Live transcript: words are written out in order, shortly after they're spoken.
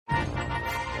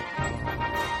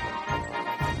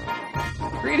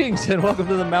Greetings and welcome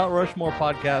to the Mount Rushmore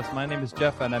podcast. My name is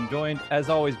Jeff and I'm joined as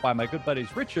always by my good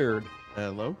buddies Richard.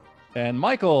 Hello. And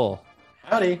Michael.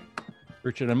 Howdy.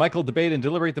 Richard and Michael debate and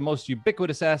deliberate the most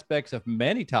ubiquitous aspects of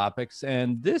many topics.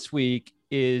 And this week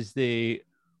is the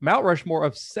Mount Rushmore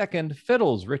of second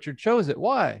fiddles. Richard chose it.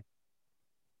 Why?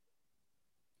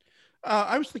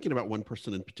 I was thinking about one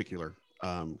person in particular.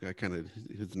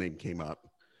 His name came up.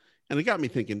 And it got me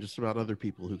thinking just about other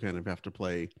people who kind of have to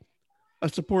play a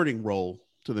supporting role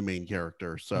to the main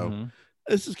character. So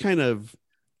this is kind of,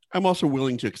 I'm also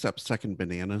willing to accept second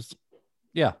bananas.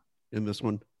 Yeah. In this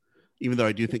one, even though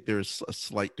I do think there's a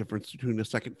slight difference between a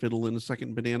second fiddle and a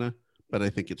second banana, but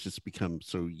I think it's just become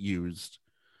so used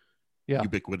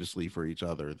ubiquitously for each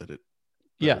other that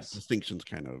distinction's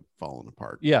kind of fallen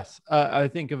apart. Yes. I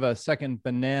think of a second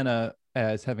banana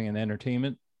as having an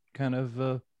entertainment kind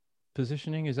of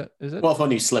positioning. Is it? Well,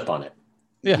 when you slip on it.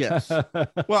 Yeah. Yes.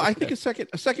 Well, I think a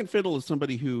second fiddle is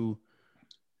somebody who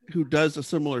does a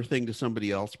similar thing to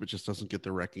somebody else, but just doesn't get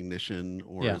the recognition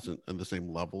or isn't on the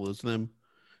same level as them.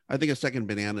 I think a second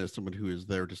banana is someone who is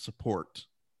there to support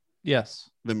the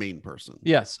main person.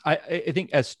 Yes. I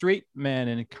think as straight man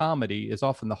in comedy is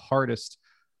often the hardest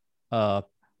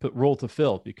role to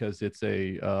fill because it's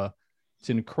an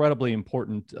incredibly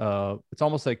important, it's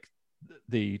almost like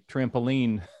the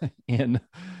trampoline in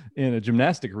a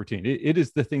gymnastic routine. It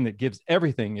is the thing that gives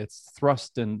everything its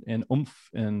thrust and oomph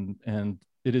and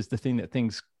it is the thing that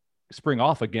things spring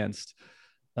off against.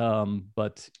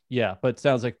 But it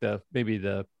sounds like maybe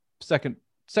the second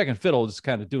fiddle is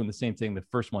kind of doing the same thing the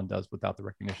first one does without the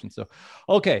recognition. So,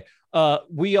 okay.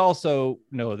 We also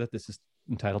know that this is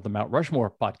entitled the Mount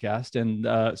Rushmore podcast.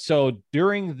 And so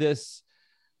during this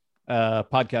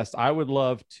podcast, I would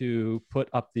love to put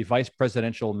up the vice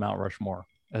presidential Mount Rushmore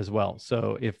as well.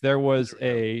 So if there was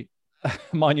a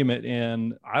monument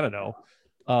in, I don't know,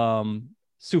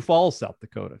 Sioux Falls, South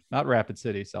Dakota, not Rapid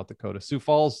City, South Dakota, Sioux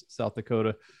Falls, South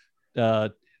Dakota,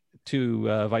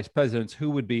 to vice presidents,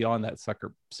 who would be on that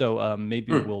sucker? So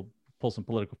maybe we'll pull some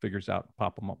political figures out and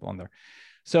pop them up on there.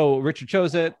 So Richard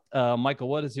chose it. Michael,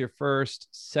 what is your first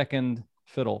second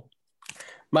fiddle?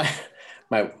 My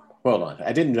hold on.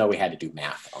 I didn't know we had to do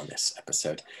math on this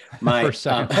episode. My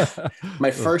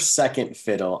first second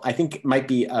fiddle, I think might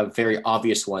be a very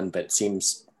obvious one, but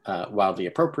seems wildly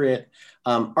appropriate.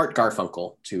 Art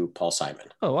Garfunkel to Paul Simon.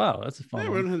 Oh, wow. That's a fun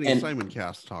one. We haven't had any Simon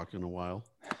cast talk in a while.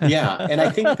 Yeah. And I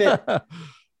think that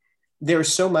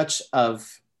there's so much of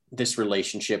this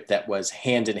relationship that was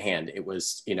hand in hand. It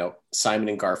was, Simon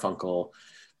and Garfunkel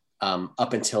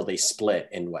up until they split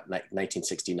in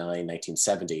 1969,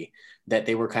 1970, that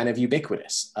they were kind of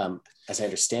ubiquitous. As I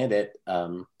understand it,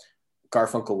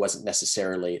 Garfunkel wasn't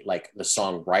necessarily like the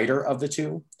songwriter of the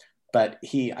two, but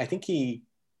I think he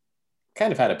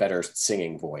kind of had a better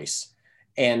singing voice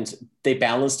and they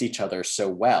balanced each other so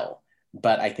well.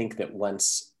 But I think that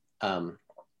once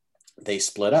they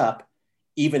split up,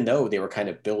 even though they were kind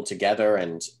of billed together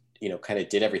and, kind of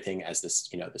did everything as this,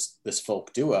 this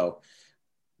folk duo,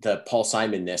 the Paul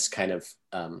Simon-ness kind of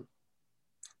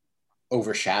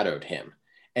overshadowed him.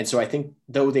 And so I think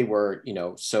though they were,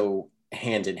 so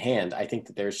hand in hand, I think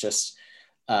that there's just,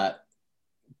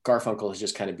 Garfunkel has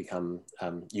just kind of become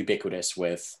ubiquitous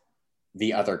with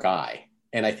the other guy.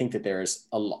 And I think that there's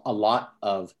a lot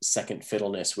of second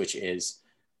fiddleness, which is,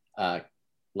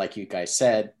 like you guys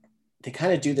said, they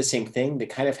kind of do the same thing. They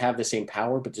kind of have the same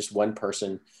power, but just one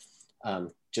person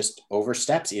just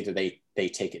oversteps. Either they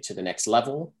take it to the next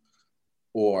level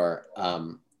or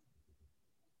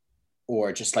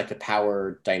just like the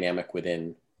power dynamic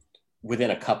within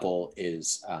a couple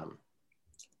is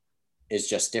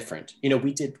just different.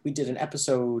 We did an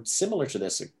episode similar to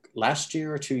this last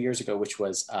year or 2 years ago, which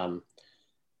was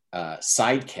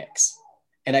sidekicks.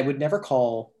 And I would never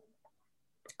call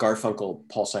Garfunkel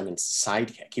Paul Simon's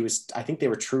sidekick. I think they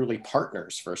were truly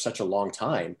partners for such a long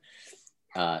time,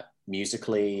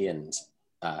 musically and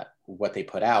what they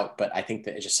put out. But I think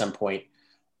that at just some point,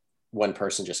 one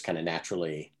person just kind of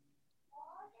naturally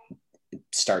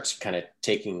starts kind of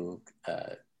taking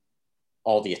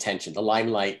all the attention. The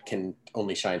limelight can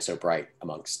only shine so bright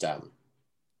amongst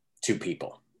two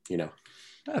people,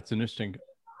 That's an interesting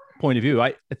point of view.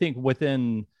 I think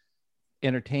within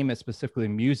entertainment, specifically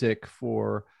music,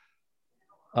 for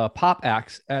pop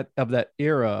acts of that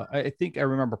era, I think I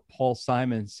remember Paul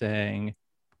Simon saying,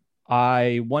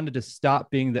 I wanted to stop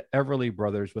being the Everly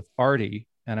Brothers with Artie,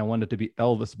 and I wanted to be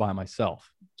Elvis by myself.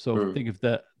 So think of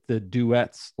the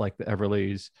duets like the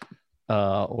Everlys,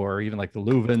 or even like the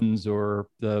Louvins or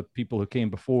the people who came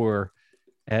before,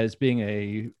 as being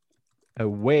a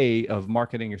way of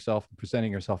marketing yourself and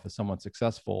presenting yourself as someone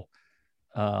successful.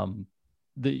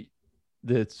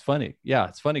 That's funny. Yeah,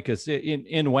 it's funny because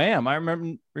in Wham, I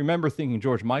remember thinking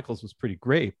George Michaels was pretty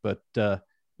great, but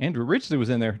Andrew Ridgeley was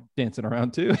in there dancing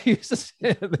around too. They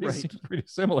seem pretty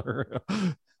similar.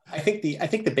 I think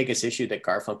the biggest issue that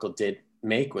Garfunkel did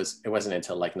make was it wasn't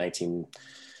until like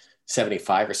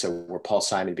 1975 or so where Paul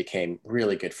Simon became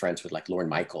really good friends with like Lorne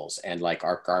Michaels, and like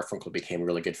Art Garfunkel became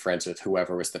really good friends with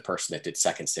whoever was the person that did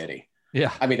Second City.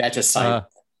 Yeah, I mean that just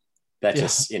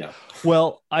just, you know.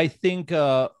 Well, I think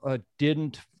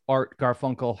didn't Art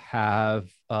Garfunkel have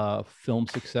film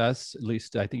success? At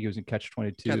least I think he was in Catch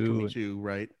 22. Catch 22,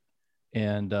 right?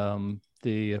 And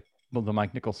the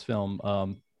Mike Nichols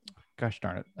film. Gosh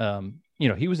darn it! You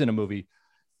know, he was in a movie.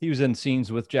 He was in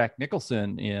scenes with Jack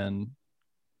Nicholson in.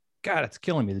 God, it's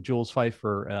killing me. The Jules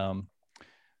Pfeiffer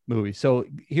movie. So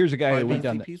here's a guy who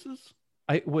done that. Pieces?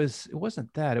 It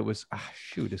wasn't that. It was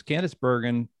it's Candice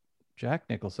Bergen, Jack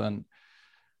Nicholson.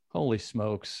 Holy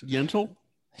smokes. Yentl?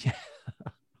 Yeah.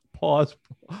 Pause.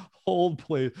 Hold,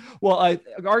 please. Well,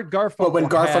 Art Garfunkel. But when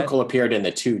Garfunkel appeared in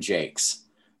the Two Jakes,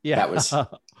 that was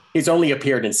he's only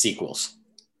appeared in sequels.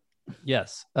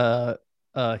 Yes.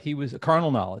 He was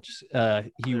Carnal Knowledge.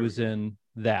 He was in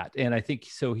that. And I think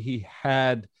so he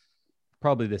had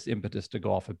probably this impetus to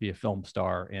go off and be a film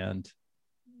star. And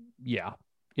yeah.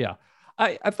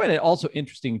 I find it also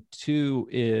interesting too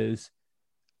is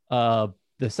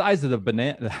the size of the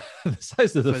banana, the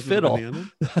size of the fiddle.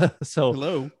 So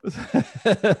hello.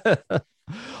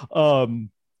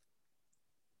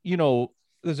 You know,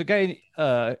 there's a guy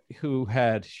who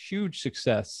had huge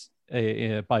success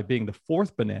by being the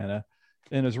fourth banana,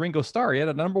 and as Ringo Starr, he had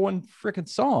a number one freaking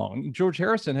song. George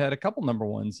Harrison had a couple number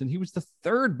ones, and he was the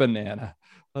third banana,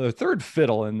 the third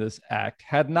fiddle in this act.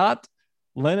 Had not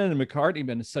Lennon and McCartney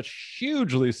been such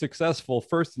hugely successful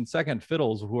first and second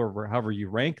fiddles, however you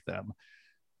rank them,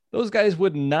 those guys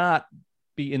would not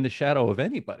be in the shadow of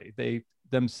anybody. They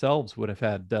themselves would have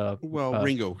had.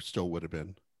 Ringo still would have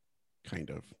been, kind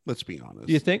of. Let's be honest.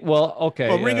 Do you think? Well, okay.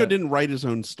 Well, Ringo didn't write his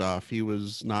own stuff. He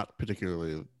was not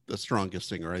particularly the strongest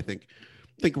singer. I think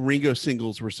Ringo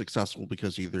singles were successful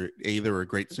because either A, they were a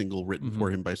great single written for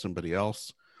him by somebody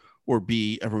else, or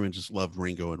B, everyone just loved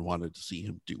Ringo and wanted to see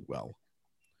him do well.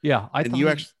 Yeah, you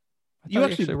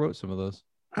actually wrote some of those.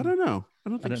 I don't know. I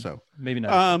don't think so. Maybe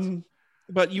not.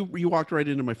 But you walked right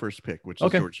into my first pick, which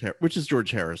is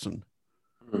George Harrison.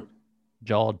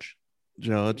 George,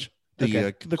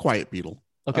 the Quiet Beatle.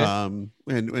 Okay. And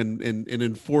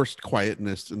enforced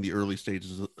quietness in the early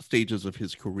stages of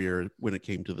his career when it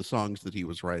came to the songs that he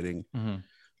was writing,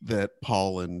 that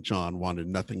Paul and John wanted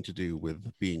nothing to do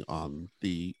with being on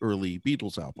the early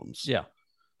Beatles albums. Yeah.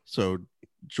 So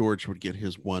George would get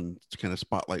his one kind of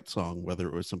spotlight song, whether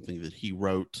it was something that he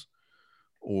wrote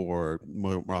or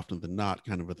more often than not,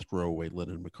 kind of a throwaway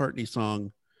Lennon McCartney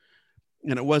song.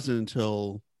 And it wasn't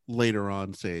until later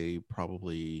on, say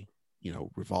probably,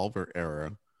 Revolver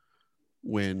era,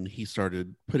 when he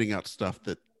started putting out stuff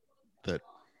that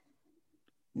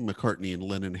McCartney and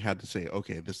Lennon had to say,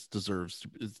 okay, this deserves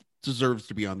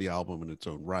to be on the album in its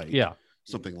own right. Yeah.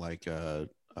 Something like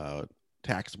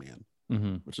Taxman,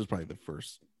 which is probably the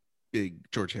first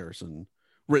big George Harrison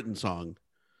written song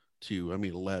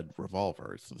led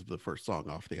Revolver. It's the first song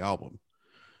off the album.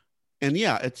 And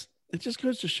yeah, it just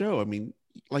goes to show,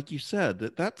 like you said,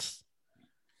 that's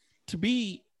to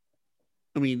be,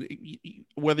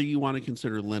 whether you want to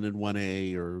consider Lennon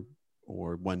 1A or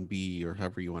 1B or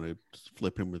however you want to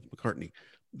flip him with McCartney,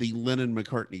 the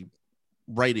Lennon-McCartney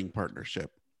writing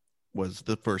partnership was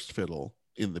the first fiddle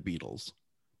in the Beatles.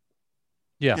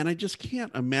 Yeah. And I just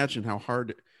can't imagine how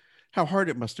hard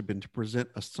it must have been to present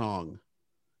a song.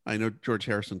 I know George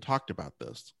Harrison talked about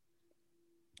this,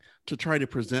 to try to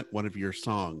present one of your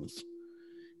songs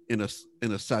in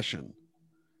a session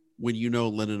when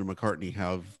Lennon and McCartney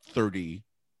have 30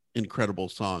 incredible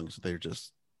songs. They're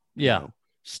just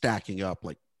stacking up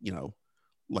like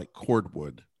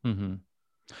cordwood.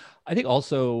 I think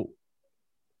also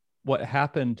what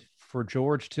happened for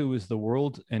George too is the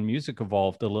world and music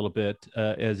evolved a little bit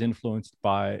as influenced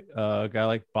by a guy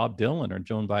like Bob Dylan or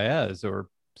Joan Baez or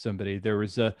somebody. There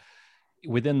was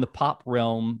within the pop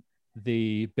realm,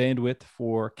 the bandwidth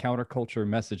for counterculture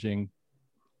messaging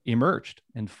emerged,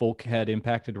 and folk had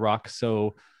impacted rock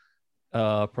so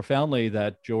profoundly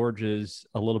that George's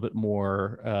a little bit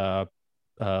more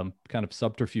kind of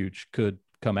subterfuge could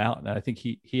come out. And I think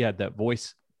he had that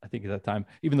voice, I think, at that time,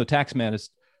 even though Taxman is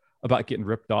about getting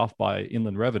ripped off by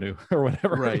Inland Revenue or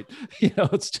whatever. Right.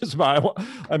 It's just about,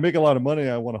 I make a lot of money,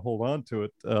 I want to hold on to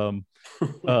it.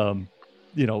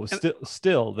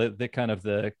 Still the kind of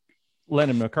the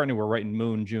Lennon and McCartney were writing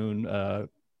Moon, June,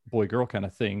 boy girl kind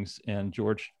of things, and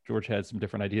George had some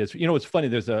different ideas. You know, it's funny,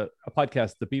 there's a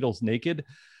podcast, The Beatles Naked,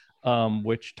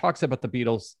 which talks about the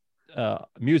Beatles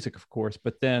music, of course,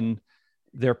 but then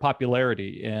their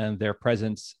popularity and their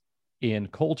presence in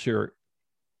culture.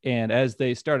 And as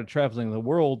they started traveling the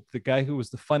world, the guy who was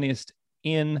the funniest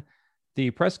in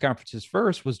the press conferences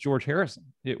first was George Harrison.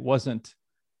 It wasn't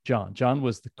John. John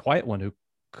was the quiet one who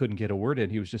couldn't get a word in.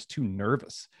 He was just too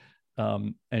nervous.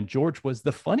 And George was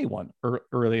the funny one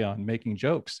early on, making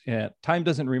jokes. And time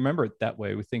doesn't remember it that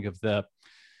way. We think of the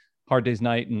Hard Day's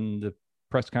Night and the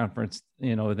press conference,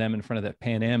 you know, them in front of that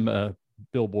Pan Am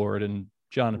billboard, and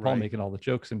John and Paul making all the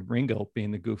jokes, and Ringo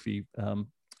being the goofy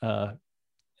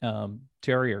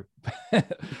terrier.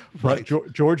 But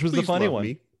George was the funny one.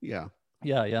 Me. Yeah.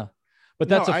 But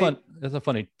that's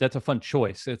a fun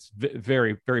choice. It's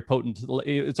very, very potent.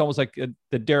 It's almost like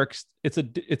the Derek's. It's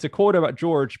a quote about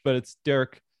George, but it's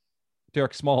Derek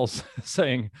Smalls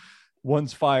saying,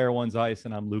 "One's fire, one's ice,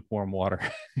 and I'm lukewarm water."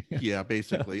 Yeah,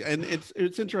 basically. And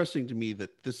it's interesting to me that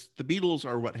the Beatles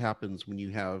are what happens when you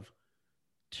have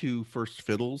two first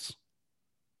fiddles.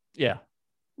 Yeah.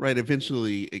 Right.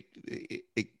 Eventually,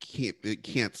 it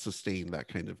can't sustain that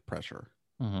kind of pressure.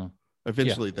 Mm-hmm.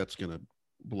 Eventually, that's going to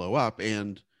blow up.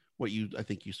 And what I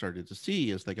think you started to see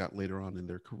as they got later on in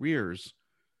their careers,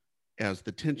 as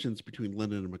the tensions between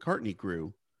Lennon and McCartney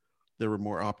grew, there were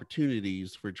more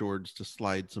opportunities for George to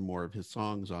slide some more of his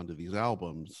songs onto these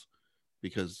albums,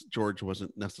 because George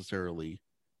wasn't necessarily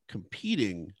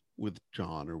competing with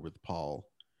John or with Paul.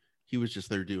 He was just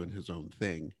there doing his own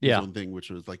thing. His own thing,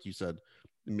 which was, like you said,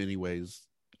 in many ways,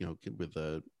 you know, with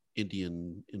the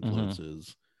Indian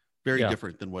influences, very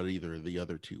different than what either of the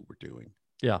other two were doing.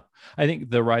 Yeah. I think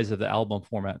the rise of the album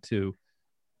format too,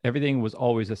 everything was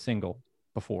always a single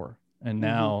before. And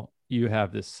now you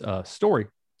have this story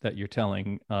that you're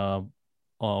telling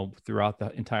throughout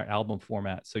the entire album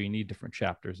format. So you need different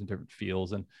chapters and different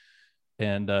feels.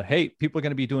 And hey, people are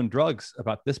going to be doing drugs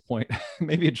about this point.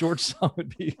 Maybe a George song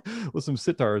would be with some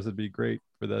sitars would be great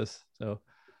for this. So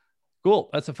cool.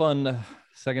 That's a fun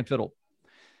second fiddle.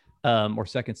 Or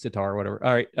second sitar or whatever.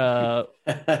 All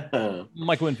right.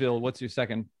 Mike Winfield, what's your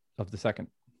second of the second?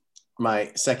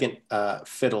 My second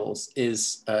fiddles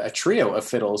is a trio of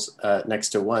fiddles next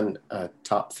to one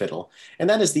top fiddle. And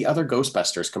that is the other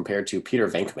Ghostbusters compared to Peter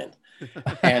Venkman.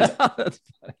 And that's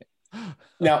funny.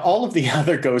 Now, all of the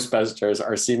other Ghostbusters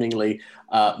are seemingly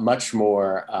much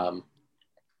more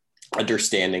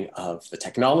understanding of the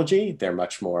technology. They're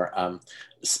much more,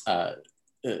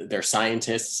 they're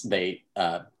scientists. They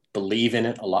believe in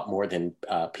it a lot more than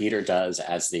Peter does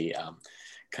as the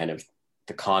kind of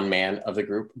the con man of the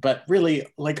group. But really,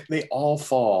 like, they all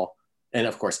fall, and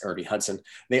of course Ernie Hudson,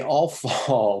 they all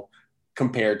fall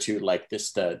compared to like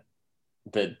the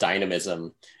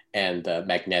dynamism and the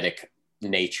magnetic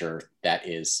nature that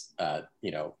is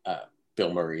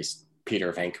Bill Murray's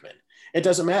Peter Venkman. It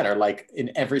doesn't matter, like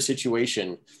in every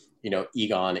situation, you know,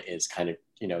 Egon is kind of,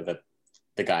 you know, the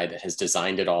guy that has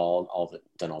designed it all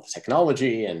done all the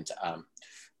technology, and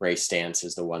Ray Stantz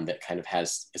is the one that kind of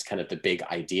is kind of the big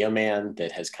idea man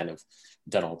that has kind of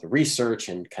done all the research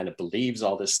and kind of believes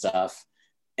all this stuff.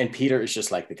 And Peter is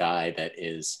just like the guy that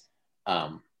is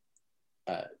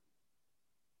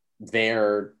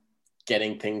there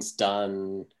getting things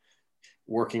done,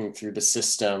 working through the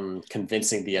system,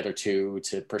 convincing the other two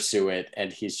to pursue it.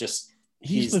 And he's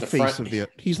the face of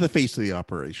the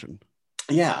operation.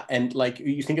 Yeah. And like,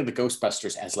 you think of the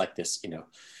Ghostbusters as like this, you know,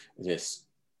 this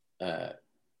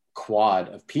quad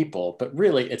of people, but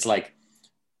really it's like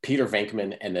Peter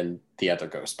Venkman and then the other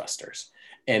Ghostbusters.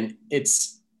 And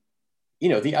it's, you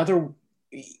know, the other,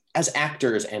 as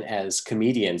actors and as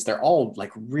comedians, they're all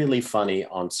like really funny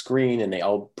on screen, and they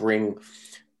all bring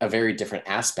a very different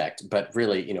aspect. But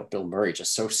really, you know, Bill Murray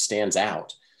just so stands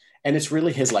out, and it's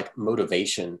really his like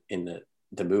motivation in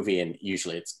the movie. And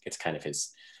usually it's kind of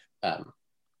his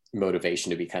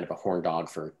motivation to be kind of a horn dog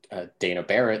for Dana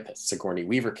Barrett, that Sigourney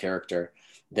Weaver character,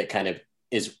 that kind of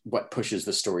is what pushes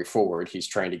the story forward. He's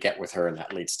trying to get with her, and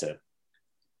that leads to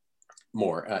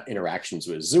more interactions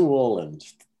with Zool and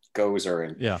Gozer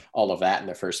and all of that in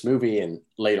the first movie, and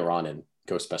later on in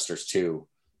Ghostbusters 2,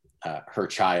 her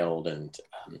child and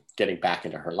getting back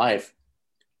into her life.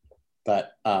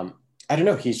 But I don't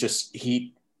know,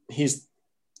 he's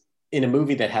in a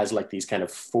movie that has like these kind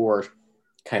of four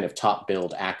kind of top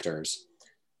billed actors,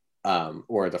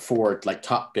 or the four like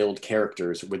top billed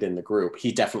characters within the group.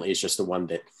 He definitely is just the one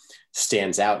that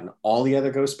stands out, and all the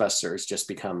other Ghostbusters just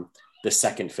become the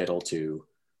second fiddle to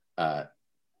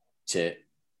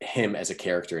him as a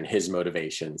character and his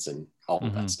motivations and all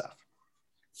of that stuff.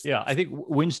 Yeah, I think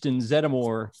Winston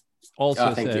Zeddemore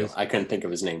also Thank you. says, I couldn't think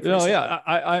of his name. For no, yeah,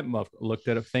 I looked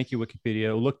it up. Thank you,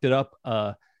 Wikipedia. Looked it up.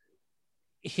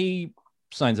 He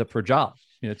signs up for a job.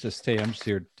 It's just, hey, I'm just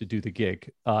here to do the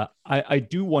gig. I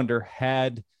do wonder,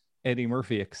 had Eddie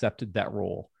Murphy accepted that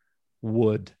role,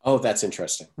 would that's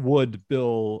interesting. Would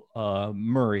Bill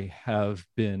Murray have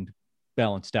been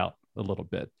balanced out a little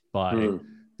bit by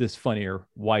this funnier,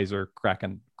 wiser,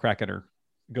 crackener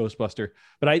Ghostbuster?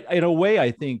 But in a way,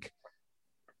 I think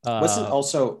wasn't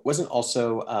also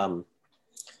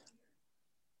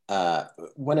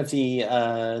one of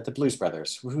the Blues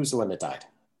Brothers. Who's the one that died?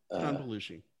 John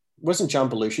Belushi. Wasn't John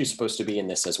Belushi supposed to be in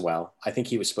this as well? I think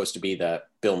he was supposed to be the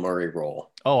Bill Murray role.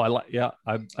 Oh, I bet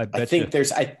I think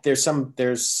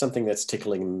there's something that's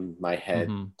tickling my head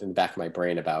in the back of my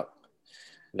brain about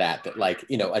that like,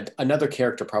 another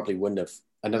actor probably wouldn't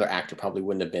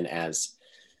have been as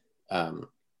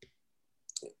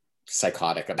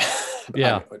psychotic about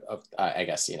I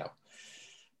guess, who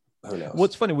knows.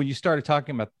 What's funny, when you started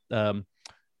talking about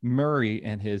Murray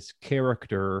and his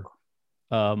character,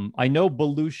 I know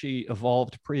Belushi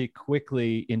evolved pretty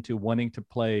quickly into wanting to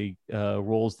play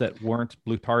roles that weren't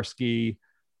Blutarsky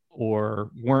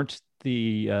or weren't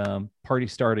the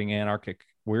party-starting anarchic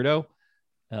weirdo.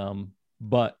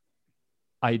 But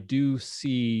I do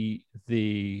see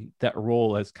that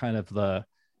role as kind of the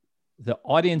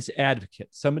audience advocate,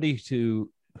 somebody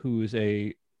who's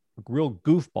a real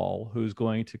goofball who's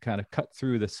going to kind of cut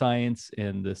through the science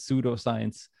and the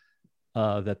pseudoscience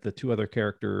that the two other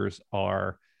characters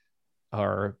are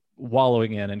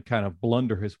wallowing in, and kind of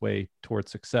blunder his way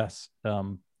towards success.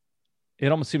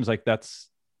 It almost seems like that's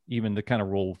even the kind of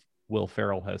role Will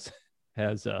Ferrell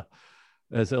has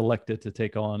elected to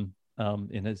take on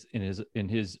in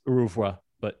his oeuvre.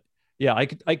 But yeah,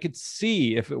 I could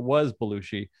see, if it was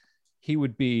Belushi, he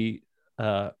would be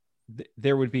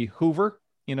there would be Hoover,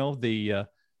 the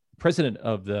president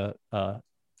of the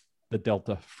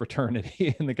Delta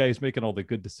fraternity, and the guy who's making all the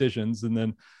good decisions. And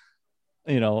then,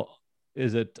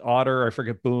 is it Otter? I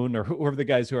forget, Boone, or whoever the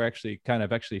guys who are actually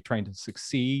trying to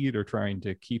succeed or trying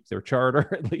to keep their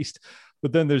charter at least.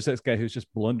 But then there's this guy who's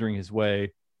just blundering his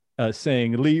way,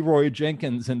 saying Leroy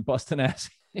Jenkins and busting ass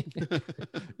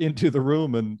into the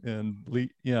room, and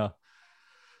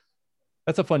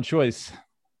that's a fun choice.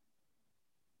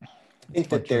 I think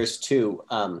that there's too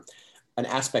an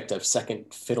aspect of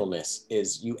second fiddleness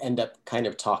is you end up kind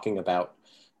of talking about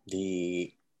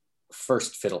the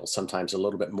first fiddle sometimes a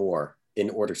little bit more in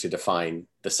order to define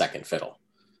the second fiddle.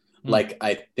 Like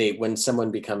when someone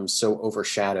becomes so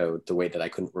overshadowed the way that I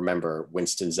couldn't remember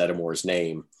Winston Zeddemore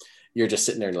name, you're just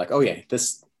sitting there and like, oh yeah,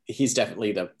 he's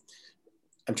definitely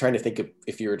I'm trying to think of,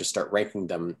 if you were to start ranking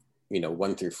them,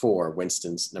 1 through 4,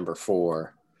 Winston's number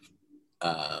 4,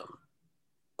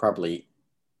 probably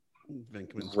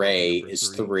Venkman's Ray is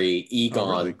 3, Egon,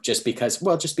 really? just because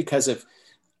of,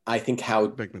 I think how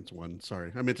Venkman's 1.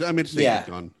 Sorry, I meant to say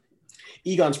Egon.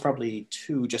 Egon's probably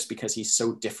 2, just because he's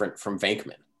so different from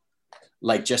Venkman.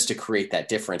 Like, just to create that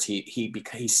difference,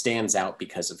 he stands out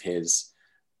because of his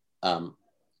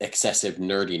excessive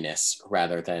nerdiness,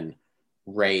 rather than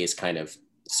Ray is kind of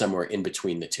somewhere in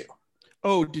between the two.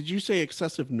 Oh, did you say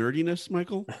excessive nerdiness,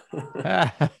 Michael?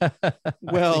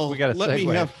 Well,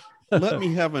 let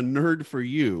me have a nerd for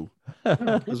you,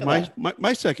 because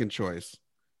my second choice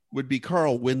would be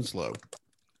Carl Winslow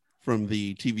from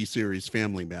the TV series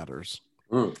Family Matters.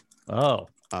 Oh,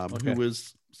 okay. Who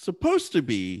was supposed to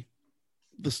be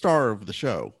the star of the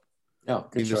show. Oh,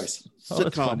 good choice.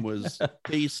 Sitcom was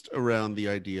based around the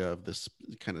idea of this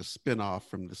kind of spin-off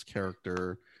from this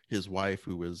character, his wife,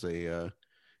 who was a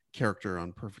character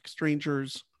on Perfect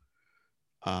Strangers.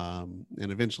 And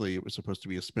eventually it was supposed to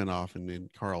be a spin-off, and then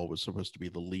Carl was supposed to be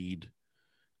the lead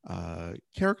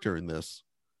character in this.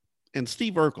 And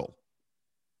Steve Urkel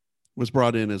was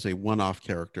brought in as a one-off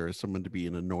character, as someone to be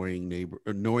an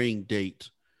annoying date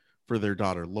for their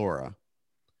daughter Laura.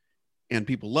 And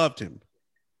people loved him.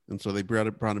 And so they brought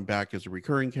him back as a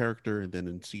recurring character. And then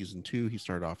in season 2, he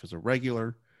started off as a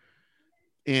regular.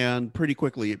 And pretty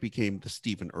quickly it became the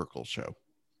Stephen Urkel show.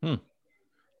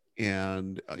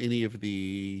 And any of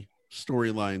the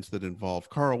storylines that involve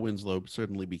Carl Winslow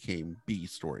suddenly became B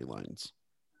storylines.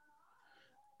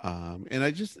 And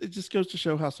it just goes to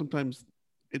show how sometimes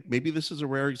maybe this is a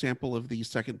rare example of the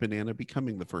second banana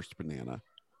becoming the first banana,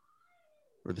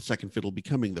 or the second fiddle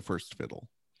becoming the first fiddle.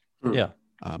 Yeah.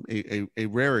 A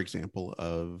rare example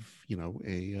of,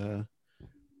 a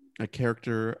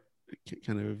character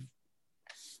kind of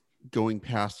going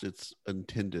past its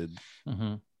intended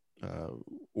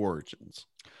origins.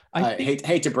 I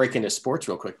hate to break into sports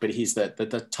real quick, but he's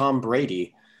the Tom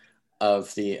Brady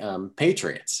of the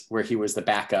Patriots, where he was the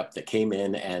backup that came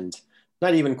in, and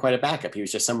not even quite a backup. He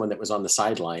was just someone that was on the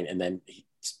sideline, and then he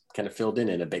kind of filled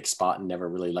in a big spot and never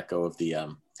really let go of the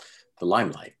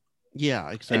limelight. Yeah,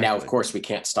 exactly. And now, of course, we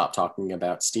can't stop talking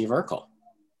about Steve Urkel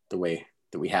the way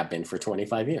that we have been for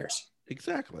 25 years.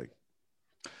 Exactly.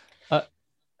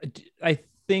 I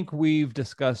think we've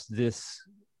discussed this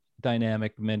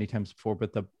dynamic many times before,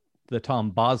 but the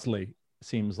Tom Bosley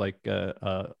seems like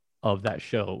of that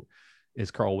show is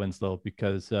Carl Winslow,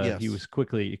 because he was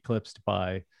quickly eclipsed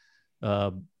by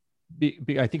I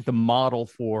think the model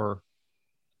for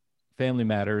Family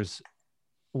Matters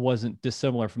wasn't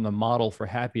dissimilar from the model for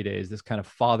Happy Days, this kind of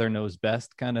father knows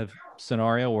best kind of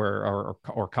scenario, or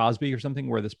Cosby or something,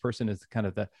 where this person is kind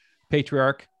of the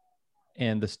patriarch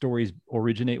and the stories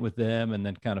originate with them and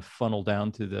then kind of funnel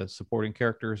down to the supporting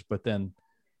characters, but then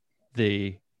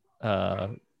the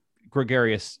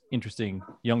gregarious, interesting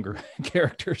younger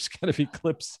characters kind of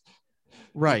eclipse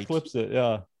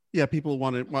it. Yeah, people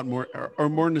want more, are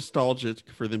more nostalgic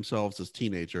for themselves as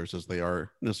teenagers as they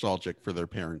are nostalgic for their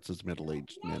parents as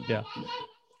middle-aged men. Yeah.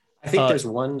 I think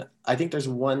there's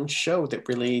one show that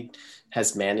really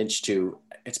has managed to,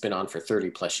 it's been on for 30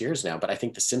 plus years now, but I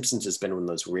think The Simpsons has been one of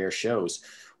those rare shows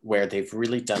where they've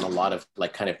really done a lot of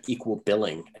like kind of equal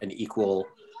billing and equal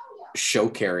show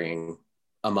carrying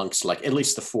amongst like at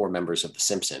least the four members of The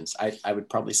Simpsons. I would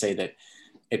probably say that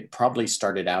it probably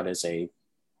started out as a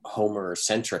Homer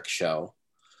centric show,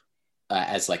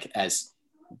 as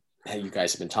how you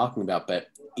guys have been talking about, but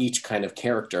each kind of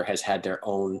character has had their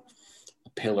own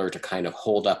pillar to kind of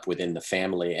hold up within the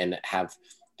family, and have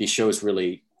these shows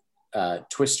really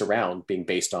twist around being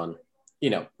based on,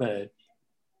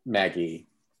 Maggie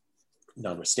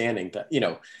notwithstanding, that,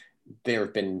 there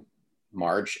have been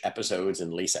Marge episodes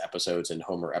and Lisa episodes and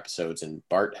Homer episodes and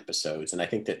Bart episodes. And I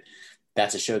think that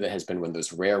that's a show that has been one of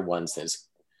those rare ones that's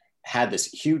had this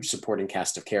huge supporting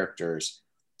cast of characters,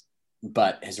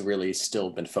 but has really still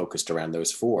been focused around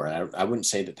those four. I wouldn't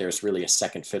say that there's really a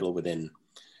second fiddle within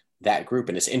that group.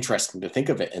 And it's interesting to think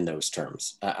of it in those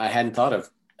terms. I hadn't thought of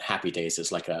Happy Days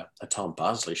as like a Tom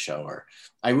Bosley show, or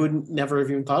I would never have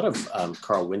even thought of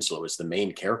Carl Winslow as the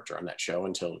main character on that show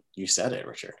until you said it,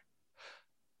 Richard.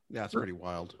 Yeah, it's pretty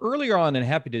wild. Earlier on in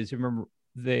Happy Days, you remember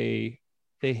they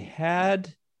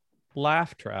had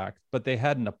laugh track, but they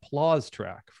had an applause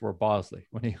track for Bosley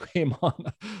when he came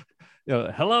on.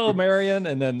 Hello, Marion,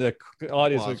 and then the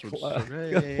audience would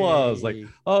applause, like,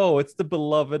 oh, it's the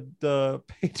beloved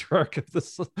patriarch of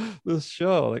this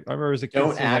show. Like I remember as a kid,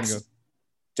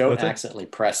 don't accidentally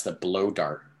press the blow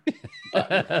dart.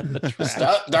 Dart in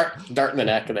the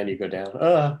neck, and then you go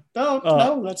down.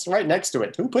 No, that's right next to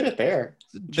it. Who put it there?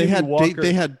 They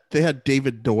had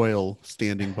David Doyle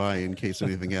standing by in case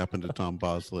anything happened to Tom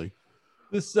Bosley.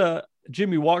 This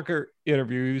Jimmy Walker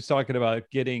interview, he was talking about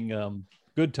getting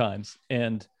good times,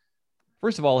 and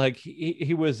first of all, like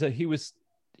he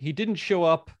didn't show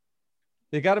up.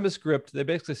 They got him a script. They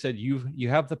basically said you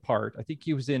have the part. I think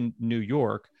he was in New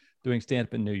York doing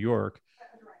stand-up in New York,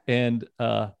 and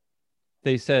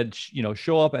they said,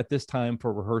 show up at this time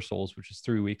for rehearsals, which is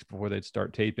 3 weeks before they'd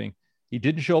start taping. He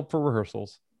didn't show up for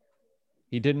rehearsals.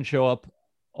 He didn't show up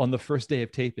on the first day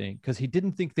of taping because he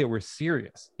didn't think they were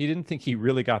serious. He didn't think he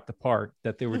really got the part,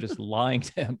 that they were just lying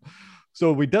to him.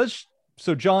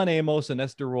 So John Amos and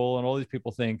Esther Roll and all these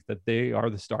people think that they are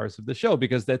the stars of the show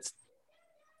because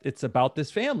it's about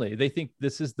this family. They think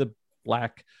this is the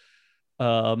Black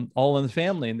All in the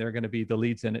Family, and they're going to be the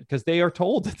leads in it because they are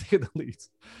told that they're the leads.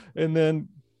 And then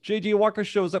J.G. Walker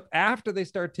shows up after they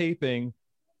start taping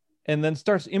and then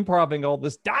starts improvising all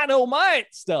this dynamite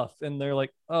stuff. And they're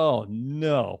like, oh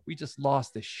no, we just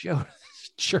lost the show to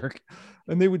this jerk.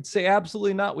 And they would say,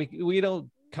 absolutely not. We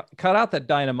don't cut out that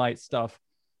dynamite stuff.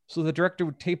 So the director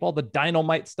would tape all the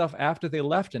dynamite stuff after they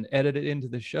left and edit it into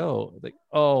the show. Like,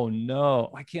 oh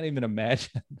no, I can't even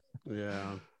imagine.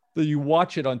 Yeah. So you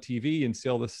watch it on TV and see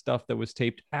all the stuff that was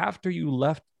taped after you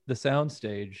left the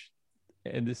soundstage,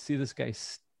 and to see this guy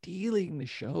stealing the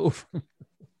show from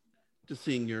just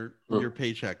seeing your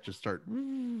paycheck just start.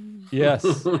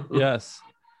 Yes.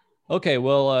 Okay,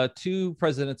 well, two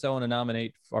presidents I want to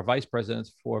nominate, or vice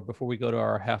presidents, for before we go to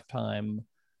our halftime.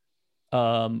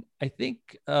 I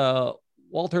think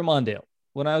Walter Mondale.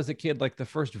 When I was a kid, like the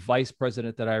first vice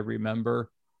president that I remember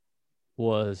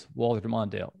was Walter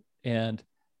Mondale, and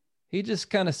he just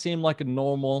kind of seemed like a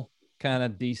normal, kind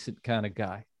of decent kind of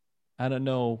guy. I don't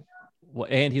know.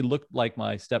 And he looked like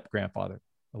my step grandfather,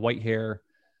 white hair,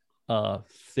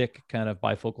 thick kind of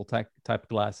bifocal type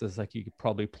glasses. Like you could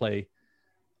probably play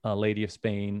Lady of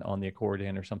Spain on the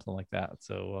accordion or something like that.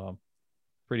 So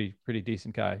pretty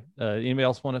decent guy. Anybody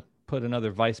else want to put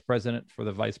another vice president for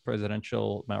the vice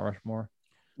presidential Mount Rushmore?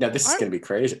 Now this is going to be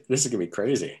crazy. This is going to be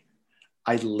crazy.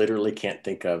 I literally can't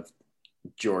think of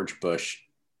George Bush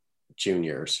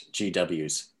Jr.'s,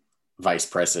 GW's vice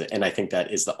president. And I think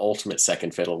that is the ultimate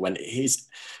second fiddle when he's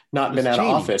not been out of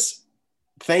office.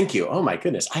 Thank you. Oh my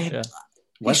goodness.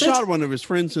 He shot one of his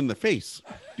friends in the face.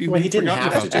 Well, he didn't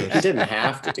have to do it. He didn't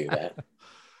have to do that.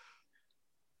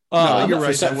 No, you're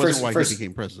right. That wasn't why he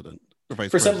became president.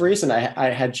 For some reason, I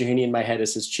had Cheney in my head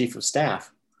as his chief of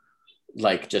staff.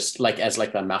 As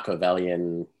the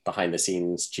Machiavellian behind the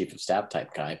scenes chief of staff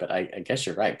type guy. But I guess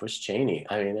you're right. Bush Cheney.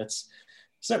 I mean, isn't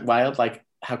it wild? Like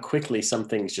how quickly some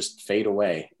things just fade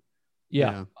away.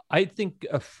 Yeah. I think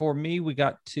for me, we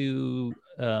got to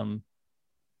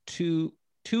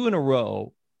two in a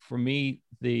row for me,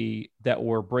 that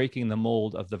were breaking the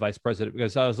mold of the vice president,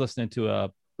 because I was listening to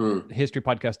a history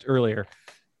podcast earlier,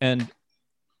 and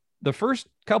the first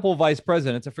couple of vice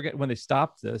presidents, I forget when they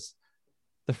stopped this,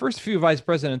 the first few vice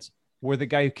presidents were the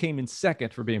guy who came in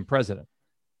second for being president.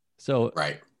 So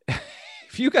right.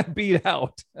 If you got beat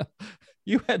out,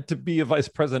 you had to be a vice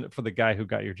president for the guy who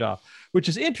got your job, which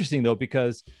is interesting though,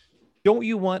 because don't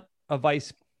you want a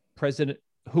vice president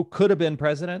who could have been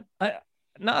president?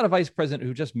 Not a vice president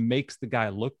who just makes the guy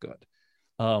look good.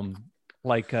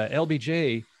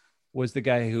 LBJ was the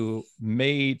guy who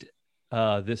made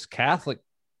this Catholic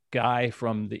guy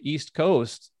from the East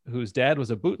Coast, whose dad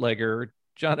was a bootlegger,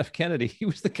 John F. Kennedy. He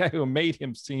was the guy who made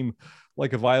him seem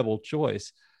like a viable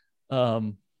choice.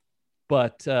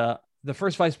 But the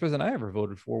first vice president I ever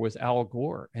voted for was Al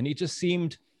Gore. And he just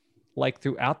seemed like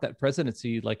throughout that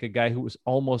presidency, like a guy who was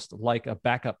almost like a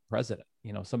backup president,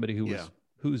 somebody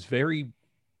who's very,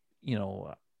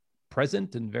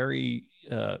 present and very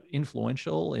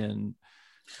influential. And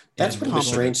that's one of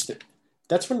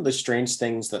the strange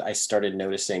things that I started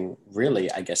noticing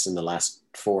really, I guess, in the last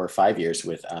 4 or 5 years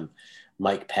with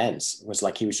Mike Pence, was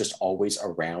like he was just always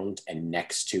around and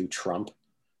next to Trump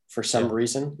for some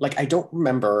reason. Like I don't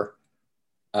remember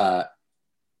Joe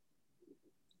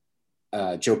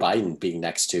Biden being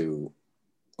next to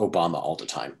Obama all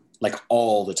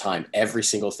the time, every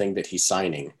single thing that he's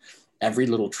signing, every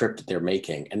little trip that they're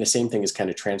making. And the same thing is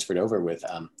kind of transferred over with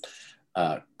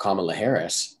Kamala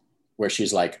Harris, where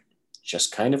she's like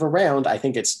just kind of around. I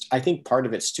think part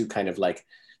of it's to kind of like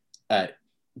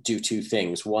do two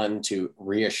things. One, to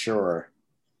reassure,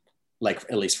 like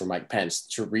at least for Mike Pence,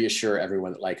 to reassure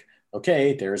everyone that like,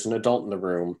 okay, there's an adult in the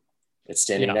room that's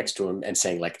standing next to him and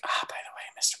saying like, by the way,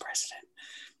 Mr. President,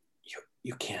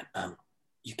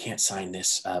 you can't sign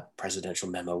this presidential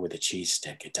memo with a cheese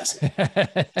stick. It's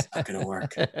not going to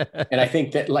work. And I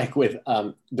think that like with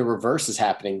the reverse is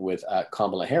happening with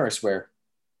Kamala Harris, where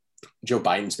Joe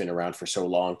Biden's been around for so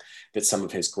long that some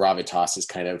of his gravitas is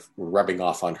kind of rubbing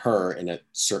off on her in a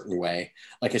certain way.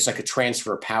 Like it's like a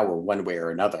transfer of power one way or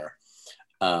another.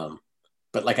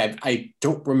 But like, I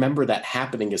don't remember that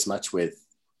happening as much with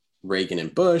Reagan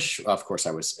and Bush. Of course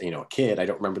I was, a kid. I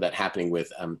don't remember that happening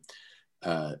with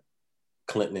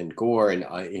Clinton and Gore and,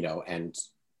 and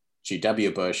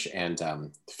G.W. Bush and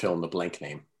fill in the blank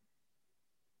name.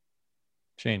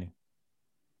 Cheney.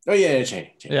 Oh yeah,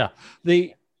 Cheney. Yeah.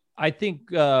 I think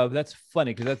that's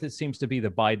funny because that seems to be the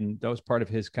Biden. That was part of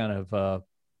his kind of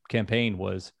campaign,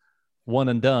 was one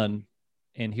and done.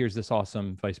 And here's this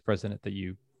awesome vice president that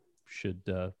you should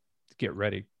get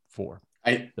ready for.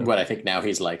 I think now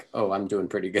he's like, oh, I'm doing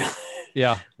pretty good.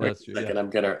 Yeah, that's true. And I'm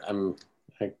gonna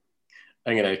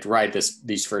ride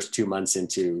these first 2 months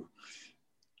into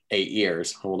 8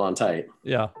 years. Hold on tight.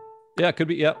 Yeah, it could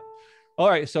be. Yep. All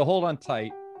right, so hold on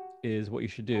tight is what you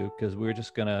should do, because we're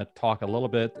just gonna talk a little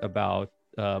bit about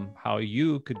how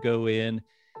you could go in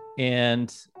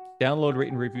and download, rate,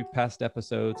 and review past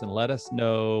episodes, and let us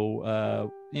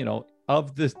know,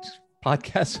 of this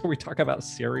podcast where we talk about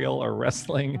cereal or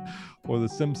wrestling or The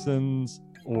Simpsons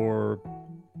or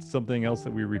something else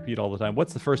that we repeat all the time.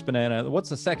 What's the first banana? What's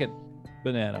the second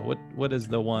banana? What is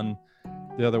the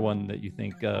other one that you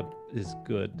think is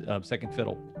good? Second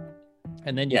fiddle.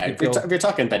 And then if you're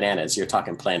talking bananas, you're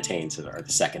talking plantains are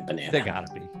the second banana. They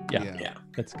gotta be. Yeah.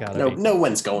 That's gotta be. No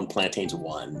one's going plantains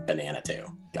 1, banana 2.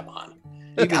 Come on.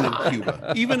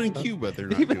 Even in Cuba, they're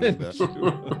not doing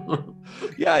that.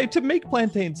 Yeah, to make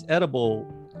plantains edible,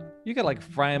 you gotta like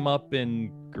fry them up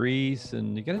in grease,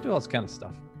 and you gotta do all this kind of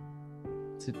stuff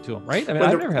to them, right? I mean,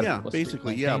 I've never had. Yeah,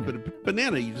 basically, yeah. But a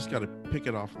banana, you just gotta pick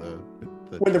it off the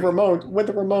when the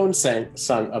Ramones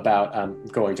sung about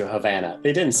going to Havana,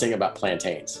 they didn't sing about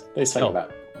plantains. They sang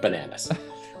about bananas.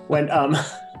 When the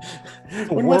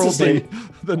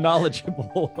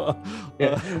knowledgeable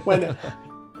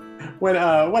when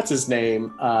what's his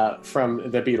name from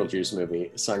the Beetlejuice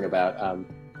movie sung about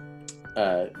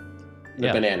the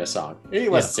banana song. He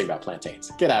wasn't singing about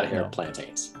plantains. Get out of here,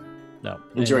 plantains. No.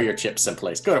 Enjoy your chips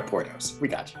someplace. Go to Portos. We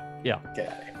got you. Yeah. Get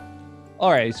out of here.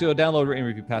 All right. So download, rate, and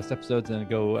review past episodes and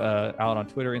go out on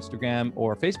Twitter, Instagram,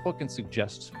 or Facebook and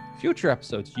suggest future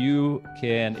episodes. You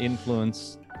can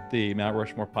influence the Mount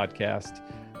Rushmore podcast.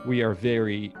 We are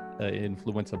very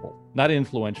influenceable. Not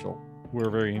influential. We're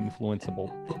very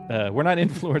influenceable. We're not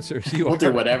influencers. We'll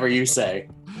do whatever you say.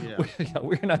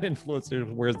 We're not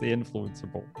influencers. Where's the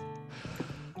influenceable?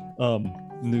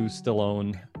 New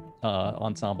Stallone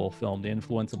ensemble film, The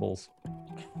Influenceables.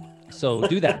 So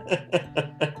do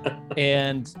that.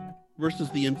 And versus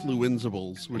the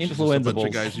Influenzables, which is just a bunch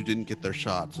of guys who didn't get their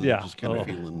shots. And just kind of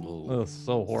feeling a little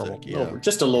so horrible. Sick,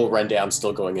 just a little rundown,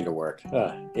 still going into work.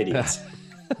 Idiots.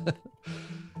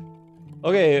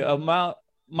 Okay,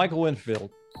 Michael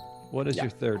Winfield, what is your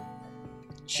third?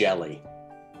 Jelly,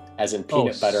 as in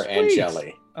peanut butter and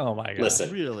jelly. Oh my god!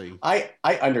 Listen, really, I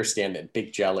understand that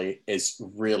Big Jelly is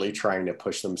really trying to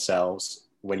push themselves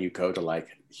when you go to like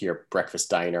your breakfast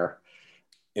diner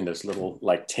in those little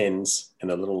like tins and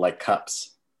the little like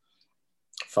cups.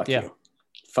 Fuck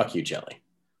you, Jelly.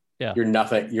 Yeah, you're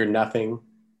nothing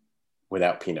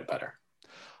without peanut butter.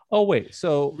 Oh wait,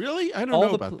 so really, I don't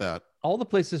know about that. All the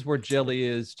places where jelly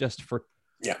is just for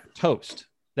toast.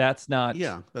 That's not.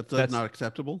 Yeah, that's not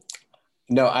acceptable.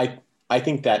 No, I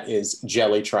think that is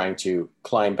Jelly trying to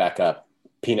climb back up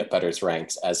peanut butter's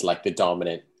ranks as like the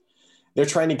dominant. They're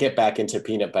trying to get back into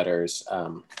peanut butter's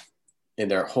in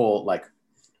their whole like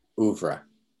oeuvre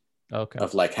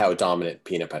of like how dominant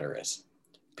peanut butter is.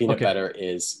 Peanut butter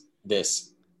is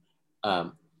this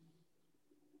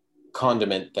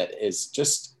condiment that is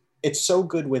just, it's so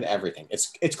good with everything.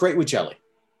 It's great with jelly.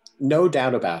 No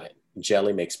doubt about it.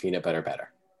 Jelly makes peanut butter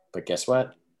better. But guess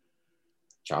what?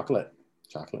 Chocolate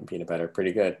and peanut butter,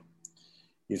 pretty good.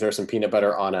 You throw some peanut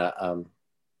butter on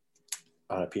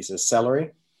a piece of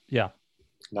celery. Yeah.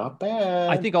 Not bad.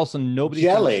 I think also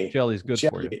jelly is good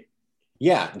for you.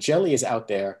 Yeah, jelly is out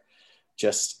there,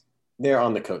 just there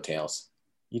on the coattails.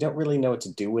 You don't really know what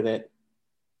to do with it.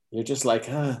 You're just like,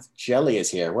 jelly is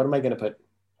here. What am I going to put?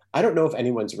 I don't know if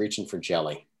anyone's reaching for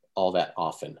jelly all that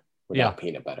often without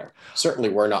peanut butter. Certainly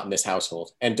we're not in this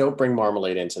household. And don't bring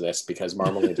marmalade into this because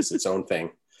marmalade is its own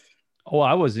thing. Oh,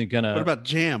 I wasn't going to. What about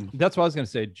jam? That's what I was going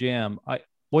to say, jam.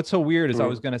 What's so weird is I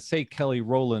was going to say Kelly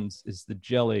Rowland's is the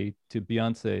jelly to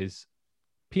Beyonce's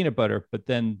peanut butter, but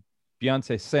then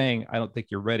Beyonce saying, I don't think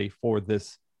you're ready for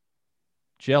this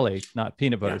jelly, not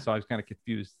peanut butter. So I was kind of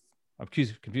confused. I'm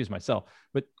confused myself,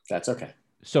 but that's okay.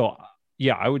 So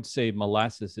yeah, I would say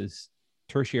molasses is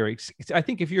tertiary. I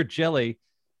think if you're jelly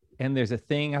and there's a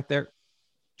thing out there,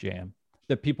 jam,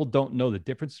 that people don't know the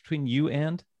difference between you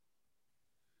and,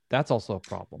 that's also a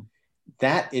problem.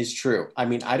 That is true. I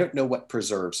mean, I don't know what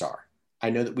preserves are. I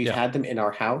know that we've had them in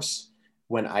our house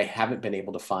when I haven't been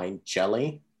able to find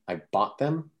jelly. I bought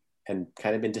them and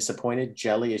kind of been disappointed.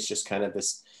 Jelly is just kind of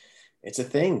this, it's a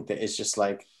thing that is just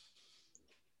like,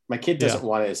 my kid doesn't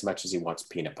want it as much as he wants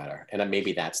peanut butter. And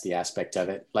maybe that's the aspect of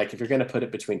it. Like if you're going to put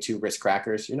it between two Ritz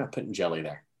crackers, you're not putting jelly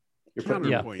there. You're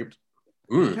putting counterpoint.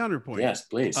 Counterpoint. Yes,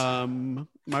 please.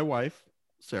 My wife,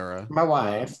 Sarah. My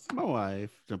wife.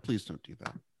 No, please don't do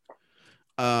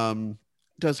that.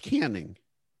 Does canning.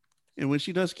 And when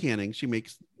she does canning, she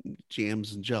makes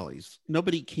jams and jellies.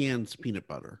 Nobody cans peanut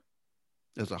butter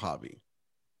as a hobby.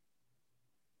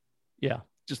 Yeah.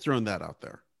 Just throwing that out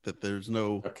there. That there's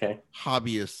no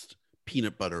hobbyist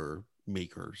peanut butter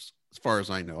makers, as far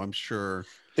as I know. I'm sure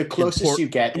the closest you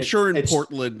get. I'm sure in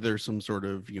Portland there's some sort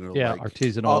of like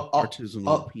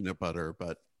artisanal peanut butter.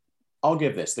 But I'll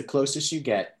give this the closest you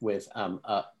get with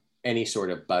any sort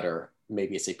of butter.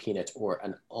 Maybe it's a peanut or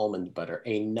an almond butter,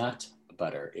 a nut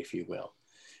butter, if you will,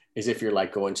 is if you're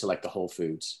like going to like the Whole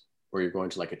Foods, or you're going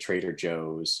to like a Trader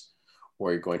Joe's,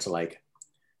 or you're going to like,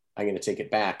 I'm going to take it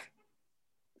back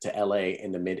to LA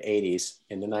in the mid 80s,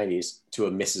 in the 90s, to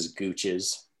a Mrs.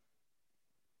 Gooch's.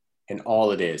 And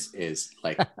all it is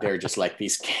like, they're just like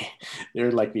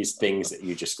they're like these things that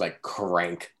you just like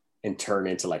crank and turn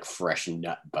into like fresh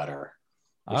nut butter,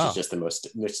 which is just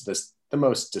the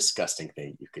most disgusting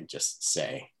thing you can just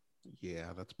say.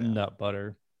 Yeah, that's bad. Nut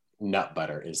butter. Nut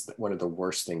butter is one of the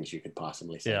worst things you could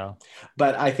possibly say. Yeah.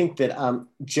 But I think that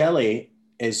jelly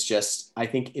is just, I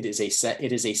think it is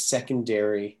a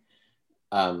secondary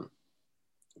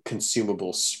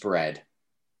consumable spread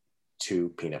to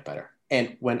peanut butter.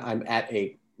 And when I'm at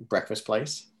a breakfast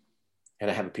place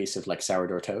and I have a piece of like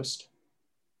sourdough toast,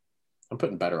 I'm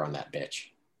putting butter on that bitch.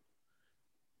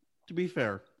 To be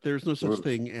fair, there's no such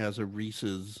thing as a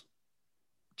Reese's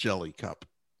jelly cup.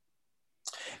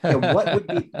 And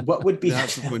what would be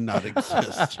That would not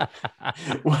exist.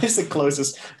 what is the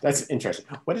closest? That's interesting.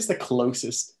 What is the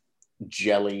closest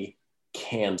jelly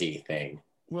candy thing?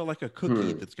 Well, like a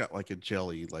cookie that's got like a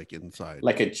jelly like inside,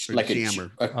 Like a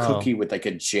jammer. a cookie with like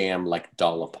a jam like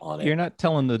dollop on it. You're not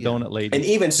telling the Yeah. donut lady And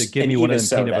even to give and me one of even them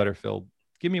so peanut that- butter filled.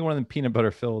 Give me one of them peanut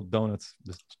butter filled donuts.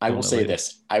 this I will donut say lady.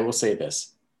 this. I will say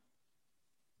this.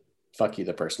 Fuck you,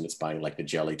 the person that's buying like the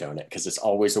jelly donut, because it's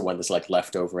always the one that's like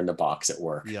left over in the box at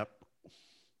work. Yep.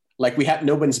 Like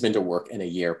no one's been to work in a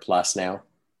year plus now,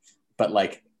 but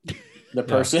like the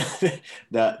person,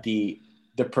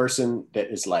 the person that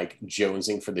is like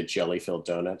jonesing for the jelly filled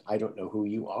donut, I don't know who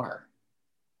you are.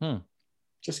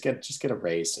 Just get a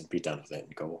raise and be done with it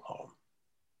and go home.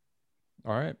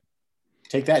 All right.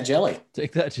 Take that jelly.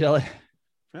 Take that jelly.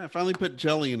 I finally put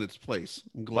jelly in its place.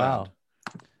 I'm glad. Wow.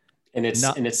 And it's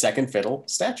Not- in its second fiddle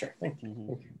stature. Thank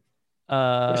you.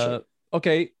 Mhm.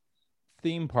 Okay.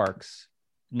 Theme parks.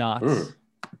 Knott's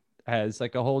has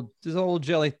like there's a whole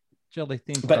jelly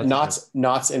theme park. But Knott's in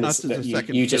Knott's its, is a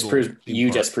second you just fiddle proved theme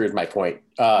park. just proved my point.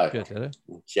 Good, did it?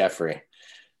 Jeffrey.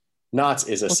 Knott's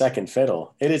is a second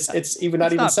fiddle. It's even not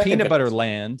It's even not second Peanut fiddle. Butter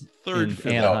Land Third in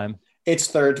fiddle. Anaheim. It's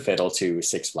third fiddle to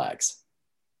Six Flags.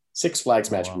 Six Flags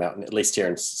Oh, Magic wow. Mountain, at least here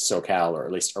in SoCal or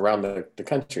at least around the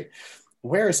country.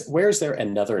 Where's there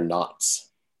another Knott's?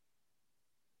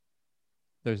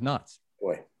 There's Knott's.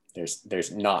 Boy, there's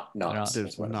not Knott's.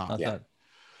 There's is what- not. Not Yeah. that.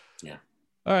 Yeah.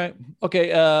 All right.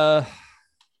 Okay.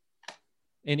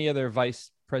 Any other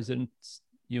vice presidents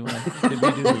you want to did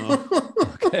we do?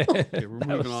 Okay. Okay, we're That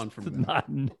moving was on from that.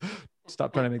 not,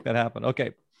 stop trying to make that happen.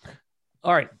 Okay.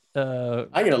 All right. I'm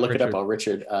gonna look it up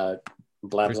Richard. on Richard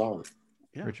Blabs on.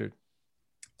 Yeah. Richard.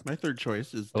 My third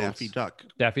choice is Oh, Daffy it's- Duck.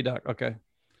 Daffy Duck. Okay.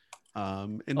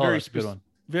 And Oh, very that's a good one.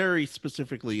 very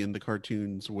specifically in the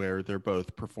cartoons where they're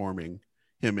both performing,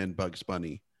 him and Bugs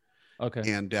Bunny, Okay.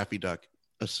 and Daffy Duck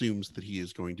assumes that he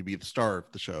is going to be the star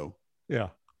of the show, Yeah.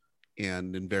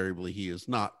 and invariably he is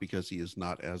not, because he is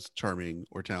not as charming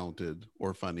or talented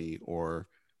or funny or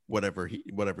whatever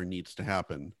needs to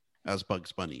happen as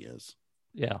Bugs Bunny is.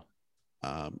 Yeah.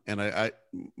 And I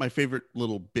my favorite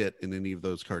little bit in any of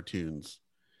those cartoons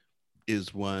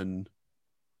is when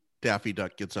Daffy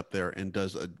Duck gets up there and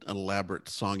does an elaborate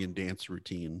song and dance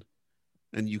routine,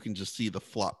 and you can just see the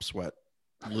flop sweat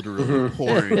literally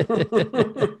pouring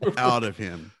out of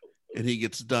him, and he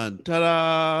gets done,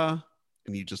 ta-da,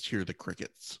 and you just hear the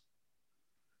crickets.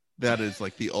 That is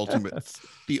like the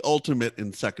ultimate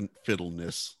in second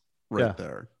fiddleness right Yeah.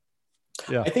 there.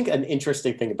 Yeah. I think an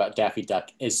interesting thing about Daffy Duck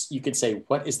is you could say,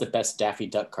 what is the best Daffy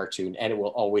Duck cartoon? And it will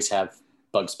always have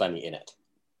Bugs Bunny in it.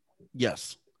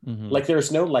 Yes. Mhm. Like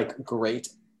there's no like great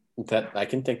that I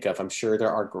can think of. I'm sure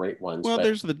there are great ones. Well, but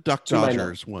there's the Duck to my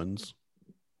Dodgers ones.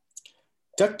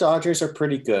 Duck Dodgers are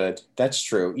pretty good. That's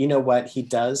true. You know what he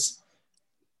does?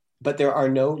 But there are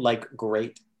no like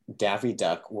great Daffy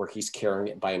Duck where he's carrying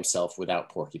it by himself without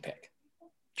Porky Pig.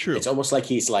 True. It's almost like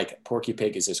he's like Porky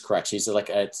Pig is his crutch. He's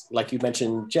it's like you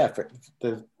mentioned, Jeff,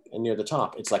 near the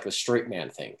top. It's like the straight man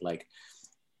thing. Like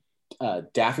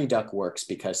Daffy Duck works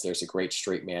because there's a great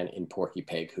straight man in Porky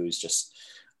Pig who's just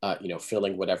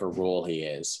filling whatever role he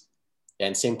is.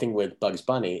 And same thing with Bugs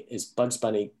Bunny. Is Bugs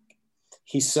Bunny?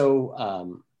 He's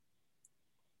so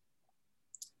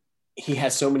he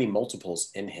has so many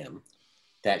multiples in him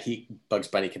that Bugs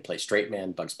Bunny can play straight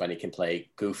man. Bugs Bunny can play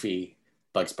goofy.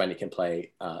 Bugs Bunny can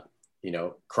play,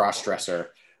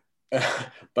 cross-dresser.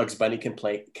 Bugs Bunny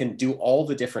can do all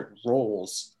the different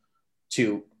roles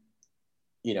to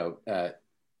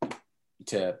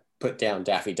put down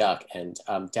Daffy Duck. And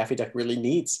Daffy Duck really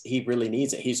needs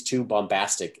it. He's too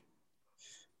bombastic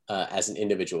as an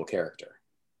individual character,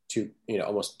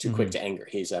 almost too quick to anger.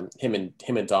 He's him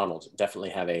and Donald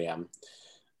definitely have a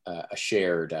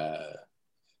shared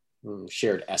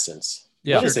essence.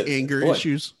 Yeah. What is it? Anger Boy,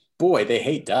 issues. Boy, they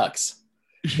hate ducks.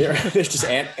 They're just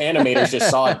animators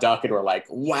just saw a duck and were like,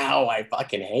 wow, I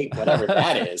fucking hate whatever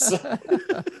that is.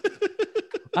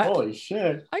 Holy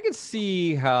shit. I could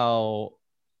see how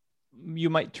you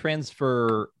might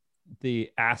transfer the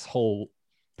asshole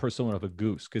persona of a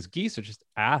goose, because geese are just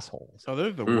assholes. Oh,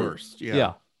 they're the worst. Yeah.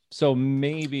 Yeah. So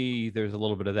maybe there's a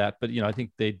little bit of that, but I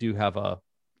think they do have an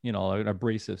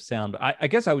abrasive sound. But I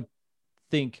guess I would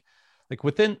think like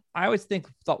I always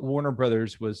thought Warner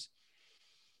Brothers was,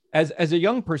 as a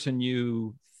young person,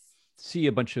 you see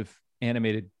a bunch of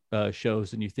animated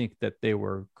shows and you think that they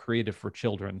were created for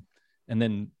children. And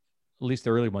then at least the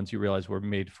early ones you realize were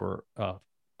made for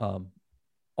all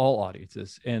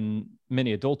audiences, and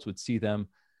many adults would see them,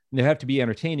 and they have to be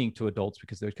entertaining to adults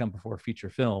because they would come before a feature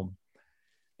film.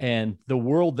 And the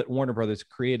world that Warner Brothers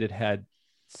created had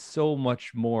so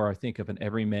much more, I think, of an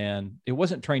everyman. It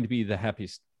wasn't trying to be the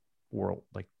happiest world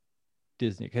like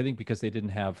Disney. I think because they didn't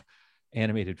have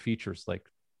animated features like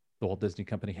the Walt Disney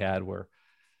Company had,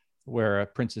 where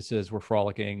princesses were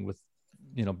frolicking with,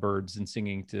 birds and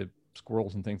singing to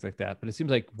squirrels and things like that. But it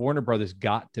seems like Warner Brothers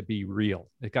got to be real.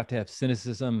 It got to have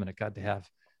cynicism, and it got to have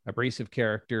abrasive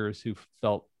characters who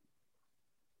felt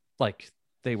like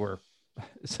they were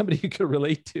somebody you could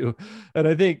relate to. And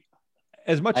I think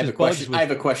as much as Bugs was, I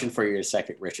have a question for you in a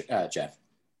second, Richard, Jeff.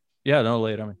 Yeah, no,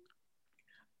 lay it on me.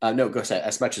 No, go ahead.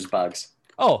 As much as Bugs.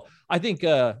 Oh, I think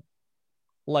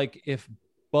like if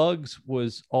Bugs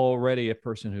was already a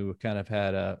person who kind of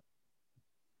had a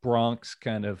Bronx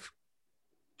kind of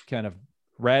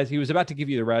he was about to give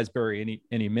you the raspberry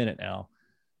any minute now.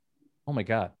 Oh my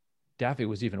God, Daffy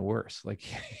was even worse. Like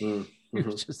he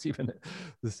was just even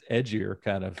this edgier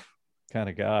kind of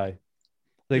guy.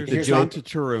 Like the John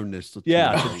Turturro-ness. The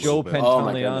Joe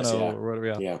Pantoliano or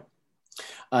whatever.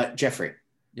 Yeah. Jeffrey.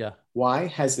 Yeah. Why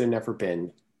has there never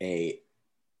been a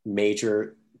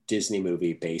major Disney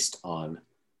movie based on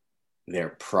their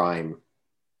prime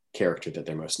character that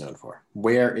they're most known for?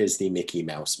 Where is the Mickey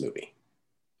Mouse movie?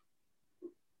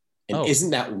 And isn't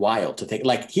that wild to think?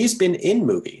 Like, he's been in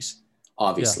movies,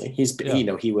 obviously. Yeah. He's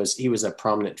been, he was a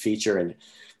prominent feature, and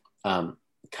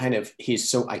he's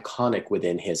so iconic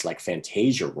within his like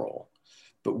Fantasia role.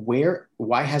 But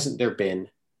why hasn't there been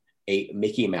a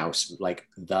Mickey Mouse, like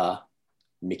the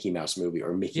Mickey Mouse movie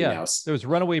or Mickey Mouse? There was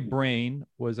Runaway Brain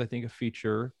was, I think, a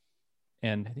feature,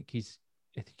 and I think he's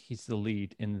the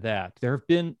lead in that. There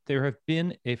have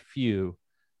been a few.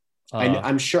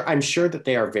 I'm sure that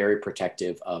they are very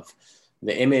protective of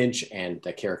the image and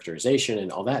the characterization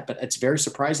and all that, but it's very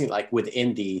surprising, like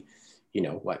within the,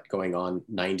 going on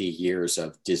 90 years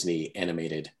of Disney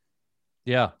animated.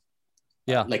 Yeah.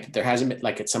 Yeah. Like there hasn't been,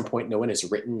 like at some point, no one has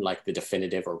written like the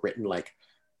definitive or written like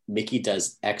Mickey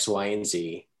does X, Y, and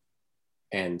Z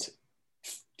and,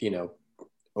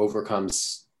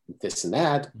 overcomes this and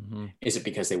that. Mm-hmm. Is it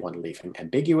because they want to leave him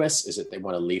ambiguous? Is it they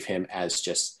want to leave him as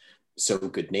just so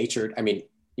good natured? I mean,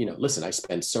 listen, I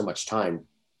spend so much time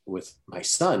with my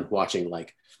son watching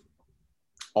like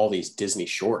all these Disney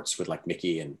shorts with like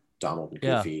Mickey and Donald and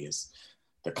Goofy as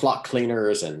the clock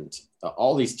cleaners and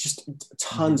all these just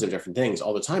tons of different things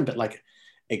all the time. But like,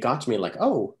 it got to me like,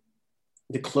 oh,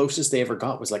 the closest they ever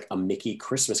got was like a Mickey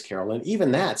Christmas Carol. And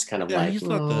even that's kind of like, he's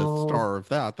not the star of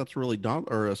that. That's really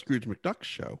a Scrooge McDuck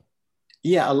show.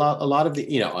 Yeah. A lot of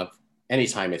the, of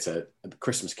anytime it's a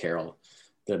Christmas Carol,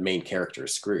 the main character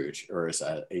is Scrooge, or is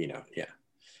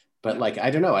but like, I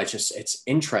don't know. It's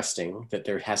interesting that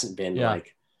there hasn't been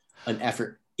like an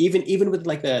effort, even with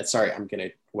like sorry, I'm going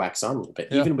to wax on a little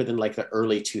bit, even within like the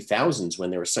early 2000s, when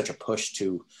there was such a push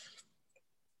to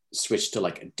switch to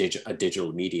like a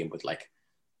digital medium with like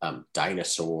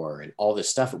Dinosaur and all this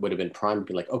stuff, it would have been prime to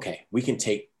be like, okay, we can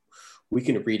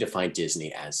redefine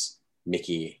Disney as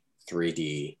Mickey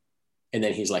 3D. And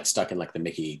then he's like stuck in like the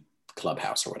Mickey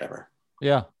Clubhouse or whatever.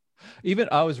 Yeah. Even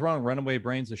I was wrong. Runaway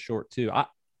Brain's a short too.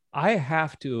 I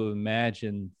have to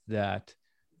imagine that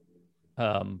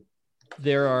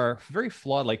there are very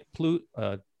flawed, like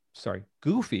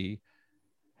Goofy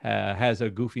has a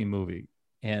Goofy movie,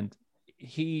 and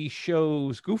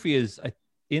Goofy is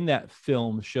in that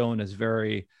film shown as a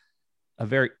very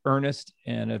earnest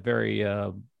and a very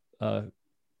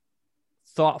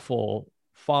thoughtful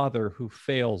father who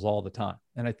fails all the time.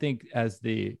 And I think as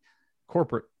the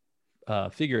corporate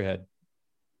figurehead,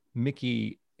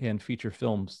 Mickey and feature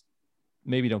films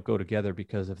maybe don't go together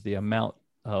because of the amount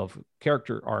of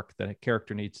character arc that a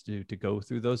character needs to go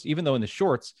through those. Even though in the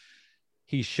shorts,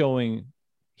 he's showing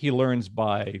he learns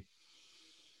by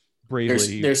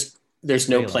bravely. There's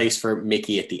no place for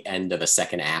Mickey at the end of a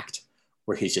second act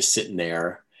where he's just sitting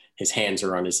there, his hands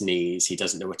are on his knees, he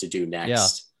doesn't know what to do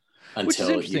next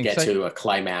until you get to a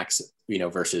climax,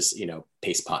 versus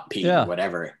Paste Pot Pete or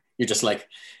whatever. You're just like,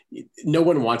 no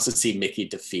one wants to see Mickey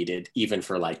defeated, even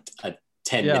for like a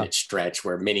 10-minute stretch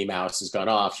where Minnie Mouse has gone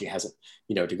off. She hasn't,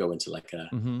 to go into like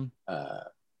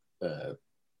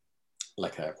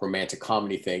a romantic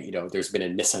comedy thing. There's been a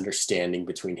misunderstanding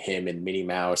between him and Minnie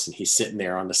Mouse, and he's sitting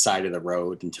there on the side of the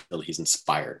road until he's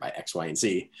inspired by X, Y, and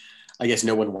Z. I guess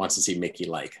no one wants to see Mickey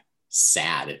like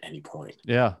sad at any point.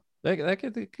 Yeah, that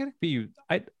could be.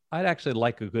 I'd actually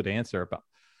like a good answer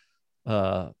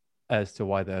about as to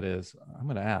why that is. I'm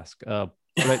going to ask. But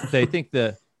they think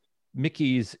that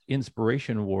Mickey's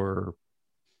inspiration were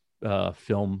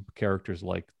film characters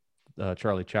like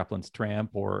Charlie Chaplin's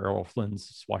Tramp or Errol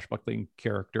Flynn's swashbuckling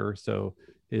character. So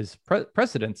his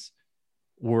precedents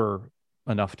were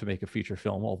enough to make a feature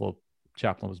film, although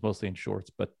Chaplin was mostly in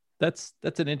shorts. But that's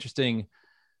an interesting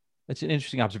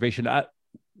observation.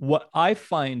 What I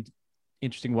find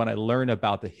interesting when I learn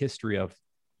about the history of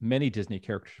many Disney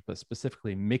characters, but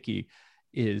specifically Mickey,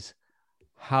 is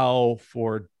how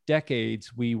for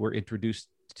decades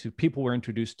people were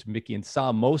introduced to Mickey and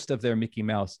saw most of their Mickey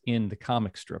Mouse in the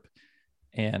comic strip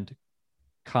and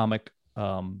comic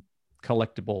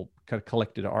collectible kind of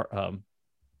collected art.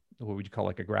 What would you call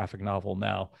like a graphic novel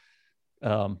now?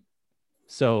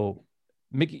 So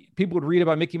people would read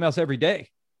about Mickey Mouse every day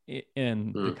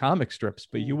in the comic strips,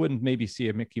 but you wouldn't maybe see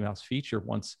a Mickey Mouse feature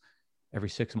once every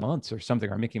 6 months or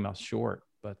something, or Mickey Mouse short.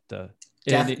 But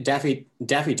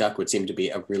Daffy Duck would seem to be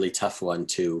a really tough one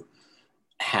to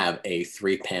have a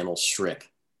 3-panel strip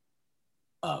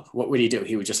of. What would he do?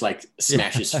 He would just like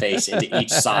smash his face into each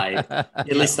side.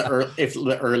 At least the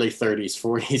early 30s,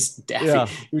 40s, Daffy. Yeah.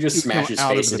 He would just smash his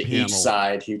face into each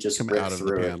side. He would just rip out of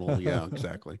through the it. panel. Yeah,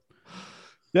 exactly.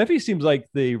 Daffy seems like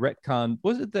the retcon.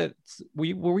 Was it that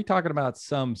were we talking about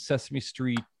some Sesame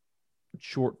Street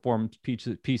short form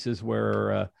pieces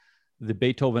where the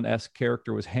Beethoven-esque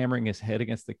character was hammering his head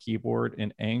against the keyboard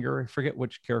in anger? I forget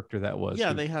which character that was.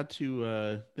 Yeah, they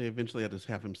eventually had to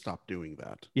have him stop doing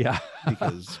that. Yeah.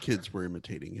 Because kids were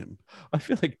imitating him. I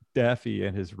feel like Daffy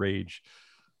and his rage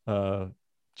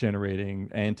generating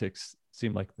antics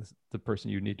seem like the person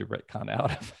you need to retcon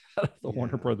out of the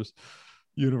Warner Brothers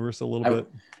universe a little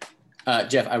bit.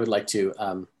 Jeff, I would like to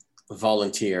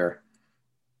volunteer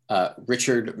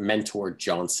Richard Mentor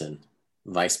Johnson,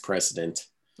 vice president.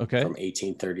 Okay. From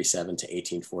 1837 to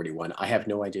 1841. I have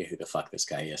no idea who the fuck this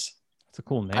guy is. It's a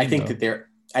cool name. I think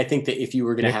that if you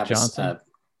were going to have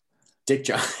Dick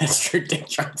Johnson as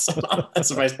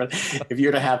the vice president, if you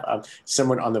were to have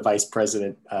someone on the vice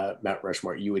president Mount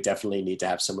Rushmore, you would definitely need to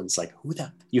have someone that's like, who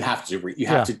the? You have to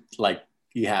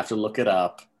look it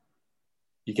up.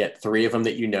 You get 3 of them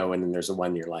that you know, and then there's the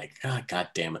one you're like, God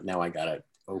damn it, now I gotta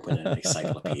open an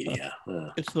encyclopedia.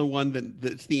 It's the one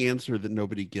that's the answer that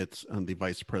nobody gets on the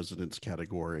vice president's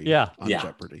category. On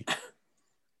Jeopardy.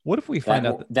 What if we find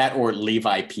out that or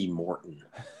Levi P. Morton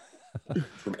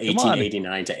from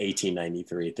 1889 to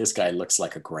 1893? This guy looks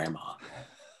like a grandma.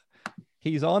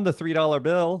 He's on the $3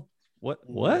 bill. What?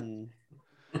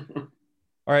 All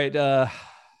right,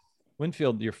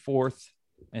 Winfield, your fourth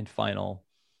and final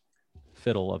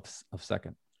fiddle of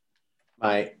second.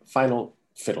 My final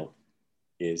fiddle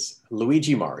is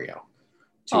Luigi Mario.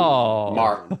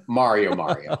 Mario.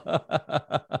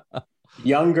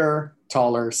 Younger,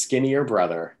 taller, skinnier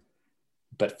brother,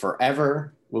 but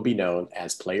forever will be known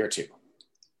as Player 2.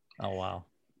 Oh, wow.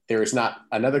 There is not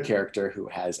another character who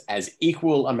has as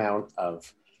equal amount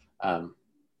of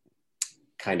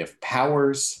kind of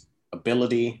powers,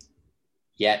 ability,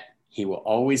 yet he will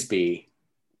always be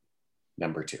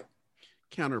number 2.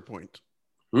 Counterpoint.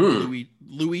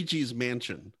 Luigi's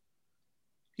Mansion.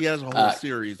 He has a whole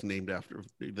series named after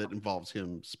that involves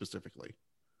him specifically.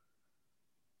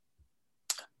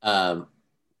 Other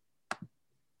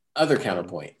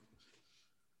counterpoint.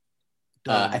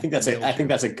 I think that's a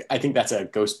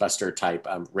Ghostbuster type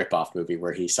ripoff movie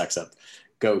where he sucks up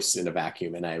ghosts in a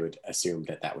vacuum, and I would assume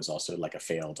that was also like a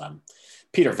failed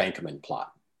Peter Venkman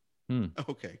plot.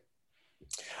 Okay.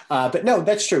 But no,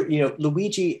 that's true.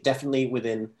 Luigi definitely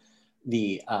within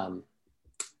the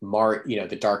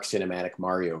the dark cinematic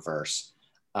Mario verse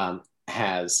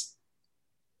has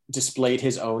displayed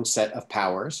his own set of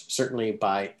powers. Certainly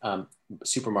by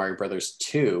Super Mario Brothers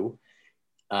 2,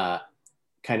 kind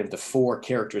of the 4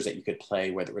 characters that you could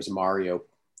play, whether it was Mario,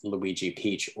 Luigi,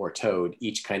 Peach, or Toad,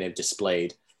 each kind of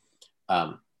displayed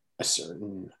a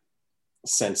certain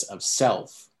sense of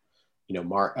self.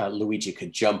 Luigi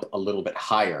could jump a little bit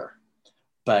higher,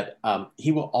 but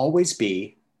he will always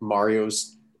be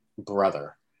Mario's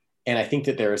brother. And I think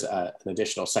that there's an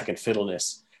additional second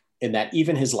fiddleness in that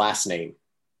even his last name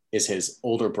is his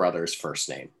older brother's first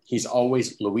name. He's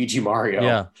always Luigi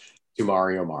Mario to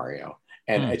Mario.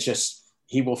 And it's just,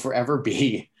 he will forever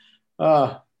be,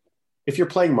 if you're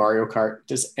playing Mario Kart,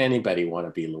 does anybody want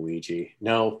to be Luigi?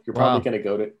 No, you're probably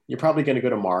going to go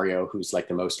to Mario, who's like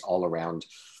the most all around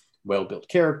well-built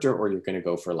character, or you're going to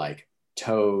go for like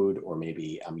Toad or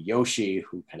maybe Yoshi,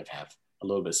 who kind of have a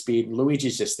little bit of speed.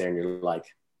 Luigi's just there and you're like,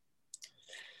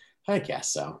 I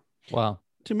guess so. Wow.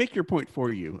 To make your point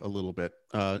for you a little bit,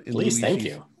 thank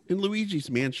you. In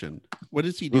Luigi's Mansion, what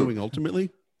is he doing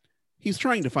ultimately? He's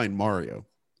trying to find Mario.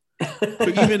 So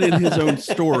even in his own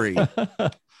story,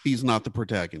 he's not the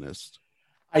protagonist.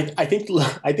 I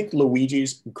think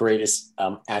Luigi's greatest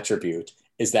attribute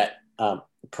is that,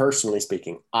 personally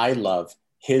speaking, I love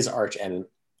his arch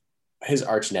his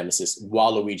arch nemesis,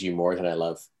 Waluigi, more than I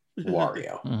love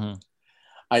Wario. Mhm.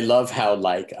 I love how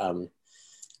like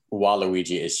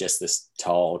Waluigi is just this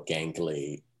tall,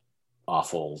 gangly,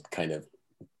 awful kind of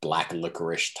black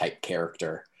licorice type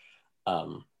character.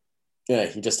 Yeah,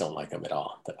 you just don't like him at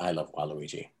all. But I love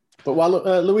Waluigi. But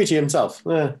Luigi himself,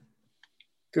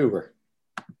 goober.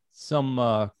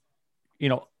 Some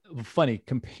funny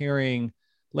comparing.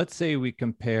 Let's say we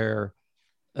compare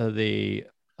the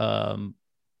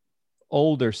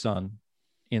older son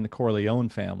in the Corleone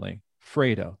family,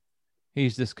 Fredo.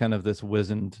 He's just kind of this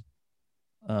wizened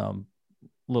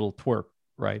little twerp,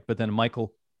 right? But then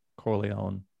Michael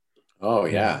Corleone, oh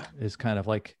yeah, is kind of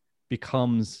like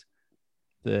becomes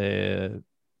the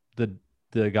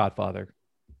godfather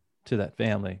to that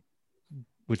family,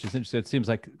 which is interesting. It seems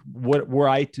like, what were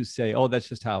I to say, oh, that's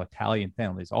just how Italian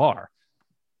families are,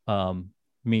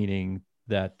 meaning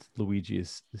that Luigi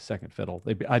is the second fiddle.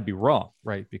 I'd be wrong,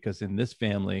 right? Because in this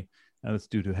family, and it's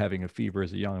due to having a fever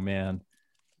as a young man,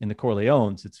 in the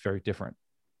Corleones, it's very different.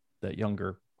 That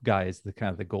younger guy is the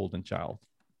kind of the golden child.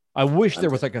 I wish there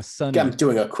was like a son. I'm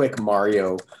doing a quick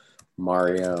Mario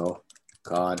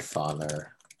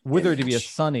Godfather. Were there to be a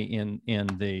Sonny in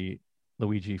the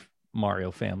Luigi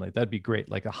Mario family, that'd be great.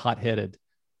 Like a hot-headed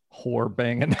whore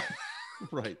banging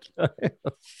right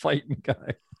fighting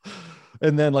guy,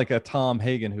 and then like a Tom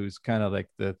Hagen who's kind of like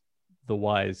the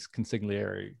wise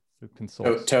consigliere who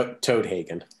consults. Toad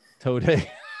Hagen.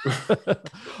 Okay,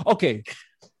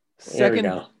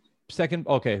 second.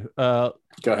 Okay, go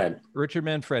ahead. Richard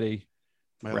Manfredi.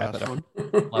 My last one.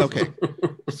 Okay,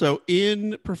 so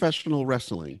in professional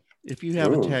wrestling, if you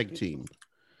have a tag team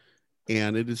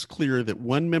and it is clear that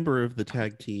one member of the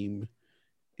tag team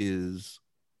is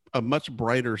a much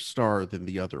brighter star than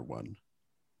the other one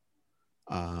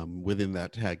within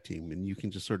that tag team, and you can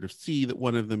just sort of see that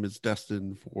one of them is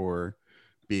destined for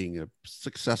being a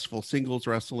successful singles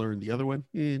wrestler and the other one,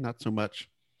 not so much.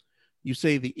 You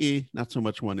say the not so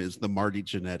much one is the Marty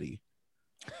Jannetty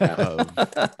of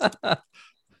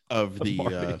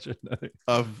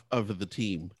the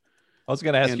team. I was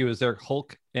going to ask you, is there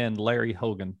Hulk and Larry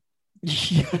Hogan?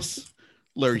 Yes.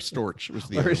 Larry Storch was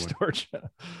the Larry other one. Storch.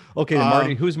 Okay,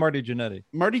 Marty. Who's Marty Jannetty?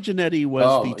 Marty Jannetty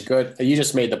was good. You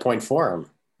just made the point for him.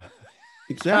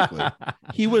 Exactly.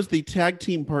 He was the tag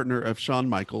team partner of Shawn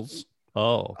Michaels.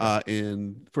 Oh.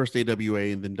 In first AWA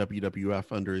and then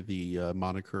WWF under the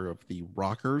moniker of the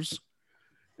Rockers.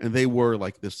 And they were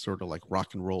like this sort of like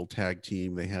rock and roll tag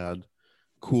team. They had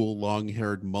cool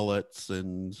long-haired mullets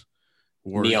and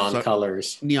neon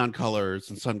colors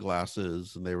and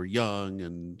sunglasses, and they were young,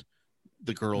 and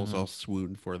the girls all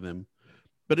swooned for them.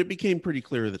 But it became pretty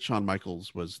clear that Shawn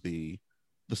Michaels was the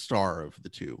star of the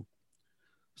two.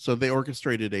 So they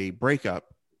orchestrated a breakup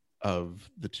of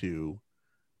the two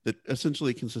that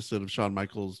essentially consisted of Shawn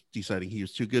Michaels deciding he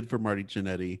was too good for Marty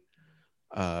Jannetty,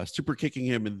 super kicking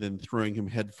him and then throwing him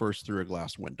headfirst through a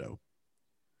glass window.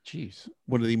 Jeez.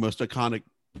 One of the most iconic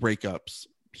breakups,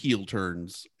 heel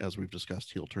turns, as we've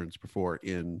discussed heel turns before,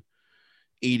 in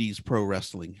 80s pro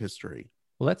wrestling history.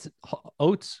 Well, that's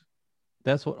Oates.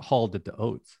 That's what Hall did to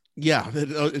Oates. Yeah,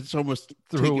 it's almost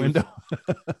through a window.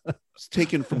 It's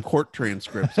taken from court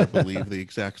transcripts, I believe, the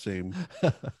exact same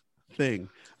thing.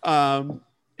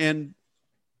 And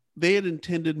they had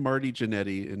intended Marty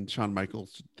Jannetty and Shawn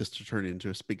Michaels this to turn into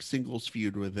a big singles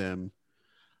feud with them.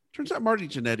 Turns out Marty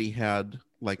Jannetty had,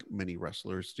 like many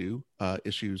wrestlers do,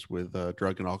 issues with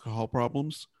drug and alcohol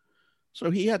problems. So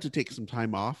he had to take some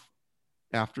time off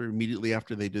immediately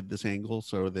after they did this angle.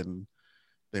 So then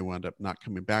they wound up not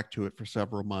coming back to it for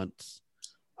several months.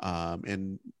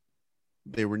 And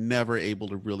they were never able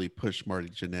to really push Marty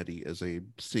Jannetty as a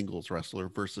singles wrestler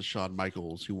versus Shawn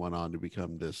Michaels, who went on to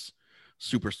become this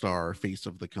superstar, face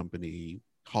of the company,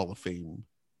 Hall of Fame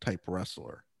type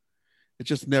wrestler. It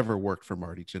just never worked for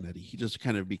Marty Jannetty. He just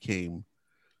kind of became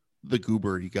the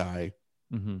goobery guy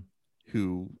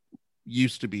who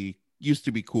used to be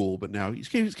cool, but now he's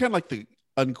kind of like the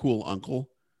uncool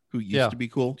uncle who used to be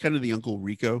cool, kind of the Uncle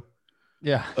Rico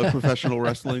of professional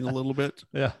wrestling a little bit.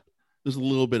 Yeah. There's a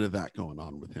little bit of that going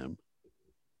on with him.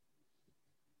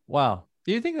 Wow.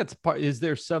 Do you think that's is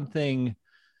there something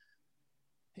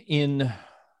in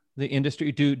the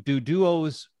industry? Do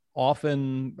duos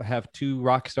often have two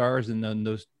rock stars and then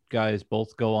those guys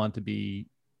both go on to be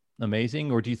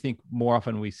amazing? Or do you think more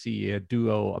often we see a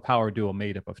power duo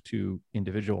made up of two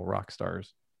individual rock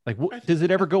stars? Like, does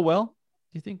it ever go well, do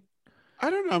you think?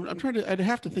 I don't know. I'd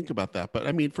have to think about that. But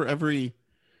I mean, for every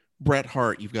Bret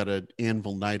Hart, you've got an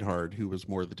Anvil Neidhart who was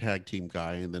more the tag team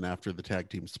guy. And then after the tag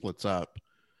team splits up,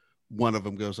 one of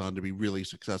them goes on to be really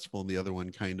successful and the other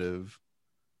one kind of,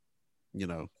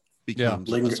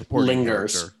 becomes a supporting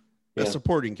lingers. character, a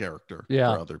supporting character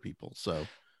for other people. So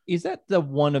is that the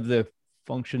one of the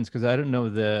functions? Because I don't know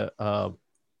the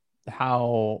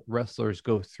how wrestlers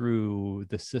go through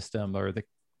the system, or the,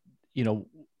 you know,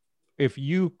 if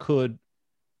you could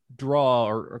draw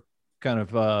or kind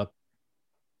of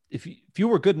if you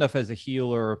were good enough as a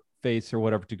heel or face or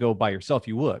whatever to go by yourself,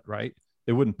 you would, right?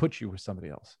 They wouldn't put you with somebody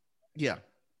else. Yeah.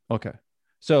 Okay.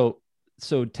 So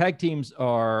tag teams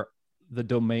are the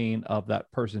domain of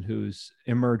that person who's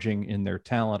emerging in their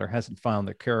talent or hasn't found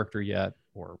their character yet,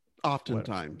 or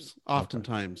oftentimes,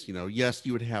 you know, yes,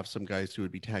 you would have some guys who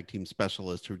would be tag team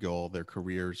specialists who would go all their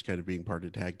careers kind of being part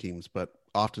of tag teams, but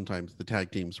oftentimes the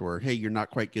tag teams were, hey, you're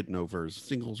not quite getting over as a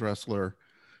singles wrestler.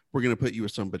 We're going to put you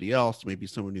with somebody else, maybe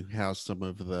someone who has some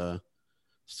of the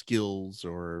skills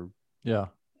or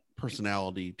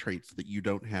personality traits that you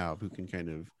don't have, who can kind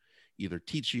of either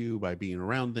teach you by being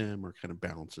around them or kind of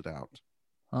balance it out.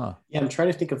 Yeah, I'm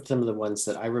trying to think of some of the ones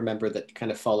that I remember that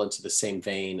kind of fall into the same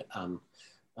vein.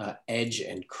 Edge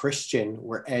and Christian,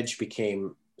 where Edge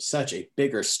became such a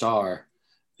bigger star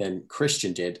than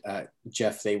Christian did.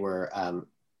 Jeff, they were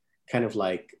kind of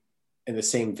like in the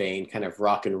same vein, kind of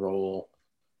rock and roll,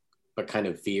 but kind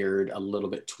of veered a little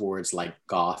bit towards like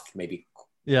goth, maybe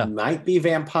might be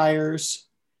vampires.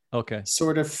 Okay.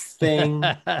 Sort of thing.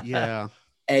 Yeah.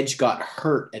 Edge got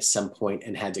hurt at some point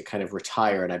and had to kind of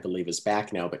retire, and I believe is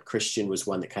back now. But Christian was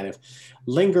one that kind of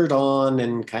lingered on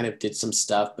and kind of did some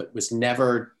stuff, but was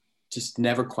never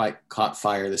quite caught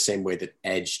fire the same way that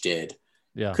Edge did.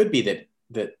 Yeah. Could be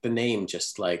that the name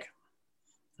just like,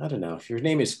 I don't know. If your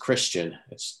name is Christian,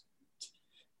 it's a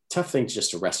tough thing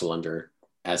just to wrestle under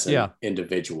as an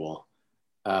individual.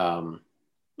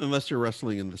 Unless you're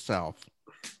wrestling in the South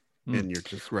and you're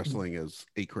just wrestling as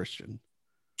a Christian.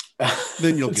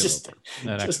 Then you'll get just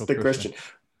over. the Christian.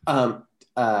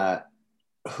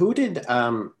 Who did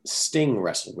Sting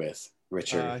wrestle with,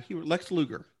 Richard? Lex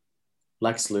Luger.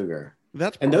 Lex Luger.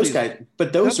 And those guys,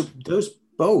 but those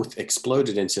both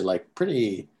exploded into like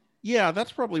pretty. Yeah,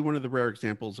 that's probably one of the rare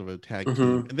examples of a tag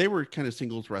team. And they were kind of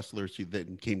singles wrestlers who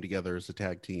then came together as a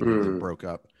tag team and then broke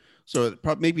up. So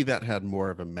maybe that had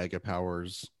more of a Mega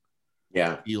Powers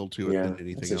feel to it than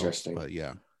anything else. But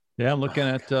yeah, I'm looking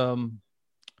at a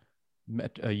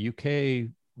UK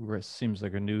seems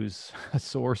like a news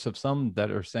source of some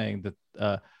that are saying that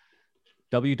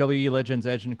WWE legends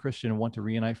Edge and Christian want to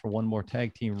reunite for one more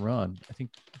tag team run. I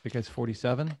think the guy's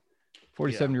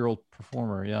 47-year-old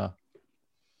performer. Yeah.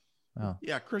 Oh.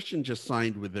 Yeah, Christian just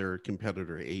signed with their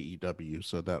competitor AEW,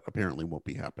 so that apparently won't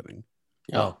be happening.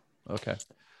 Oh, okay.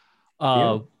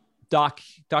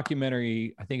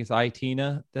 Documentary, I think it's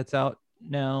Tina that's out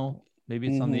now. Maybe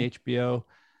it's on the HBO.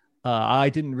 I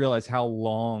didn't realize how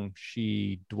long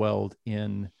she dwelled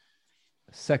in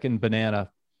second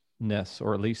banana-ness,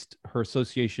 or at least her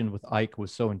association with Ike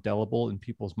was so indelible in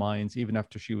people's minds. Even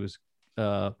after she was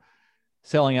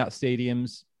selling out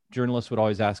stadiums, journalists would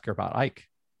always ask her about Ike.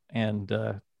 And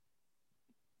to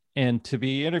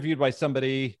be interviewed by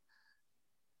somebody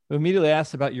who immediately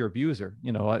asks about your abuser,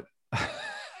 you know,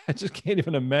 I just can't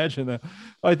even imagine that.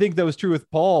 I think that was true with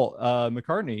Paul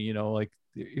McCartney. You know, like,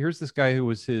 here's this guy who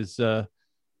was he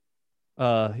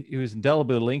was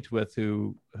indelibly linked with,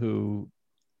 who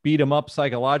beat him up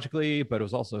psychologically, but it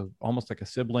was also almost like a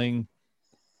sibling,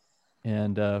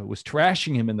 and was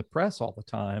trashing him in the press all the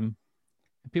time.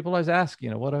 And people always ask, you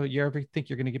know, what do you ever think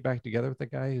you're going to get back together with the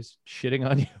guy who's shitting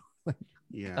on you?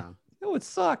 Yeah, it would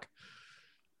suck.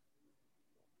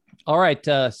 All right,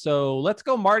 so let's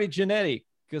go Marty Jannetty,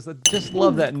 because I just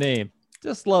love that name.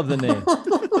 Just love the name.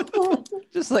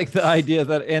 Just like the idea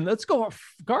that, and let's go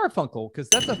Garfunkel, because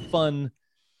that's a fun,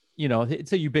 you know,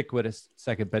 it's a ubiquitous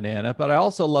second banana. But I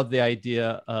also love the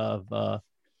idea of,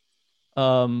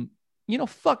 you know,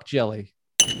 fuck jelly.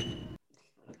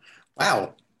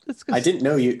 Wow. I didn't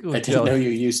know you. I didn't know you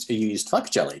used fuck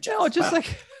jelly, Jeff. No, just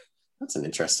like that's an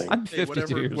interesting. I'm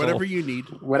 52 years whatever old. you need,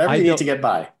 whatever you need to get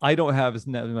by. I don't have as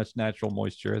much natural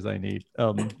moisture as I need.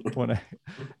 And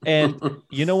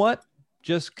you know what?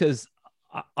 Just because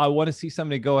I want to see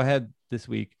somebody go ahead this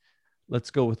week,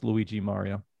 let's go with Luigi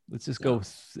Mario. Let's just go.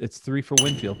 It's 3 for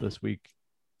Winfield this week.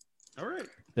 All right.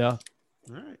 Yeah.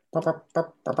 All right.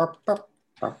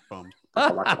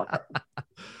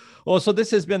 Well, so this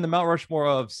has been the Mount Rushmore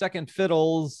of second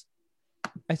fiddles.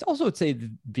 I also would say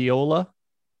viola.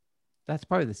 That's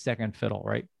probably the second fiddle,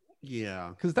 right? Yeah.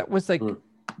 Because that was like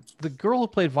the girl who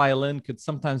played violin could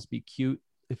sometimes be cute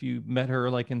if you met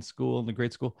her like in school, in the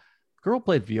grade school. Girl who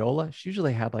played viola, she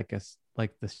usually had like this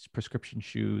prescription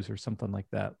shoes or something like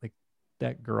that. Like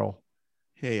that girl.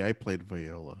 Hey, I played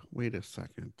viola. Wait a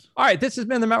second. All right, this has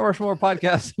been the Mount Rushmore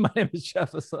podcast. My name is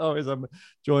Jeff. As always, I'm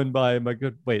joined by my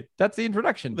good. Wait, that's the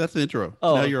introduction. That's the intro.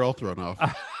 Oh. Now you're all thrown off.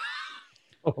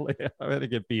 Holy, I'm gonna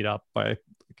get beat up by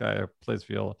the guy who plays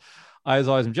viola. As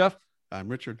always, I'm Jeff. I'm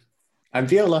Richard. I'm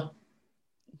Viola.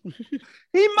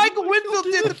 Michael Winfield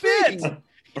did the bit.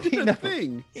 He did the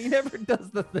thing. He never does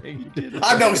the thing.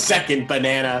 I'm no second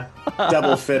banana,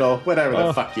 double fiddle, whatever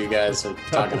the fuck you guys are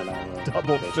talking about.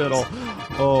 Double fiddle.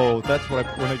 Oh, that's what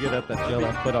when I get at that jail,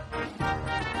 I put up.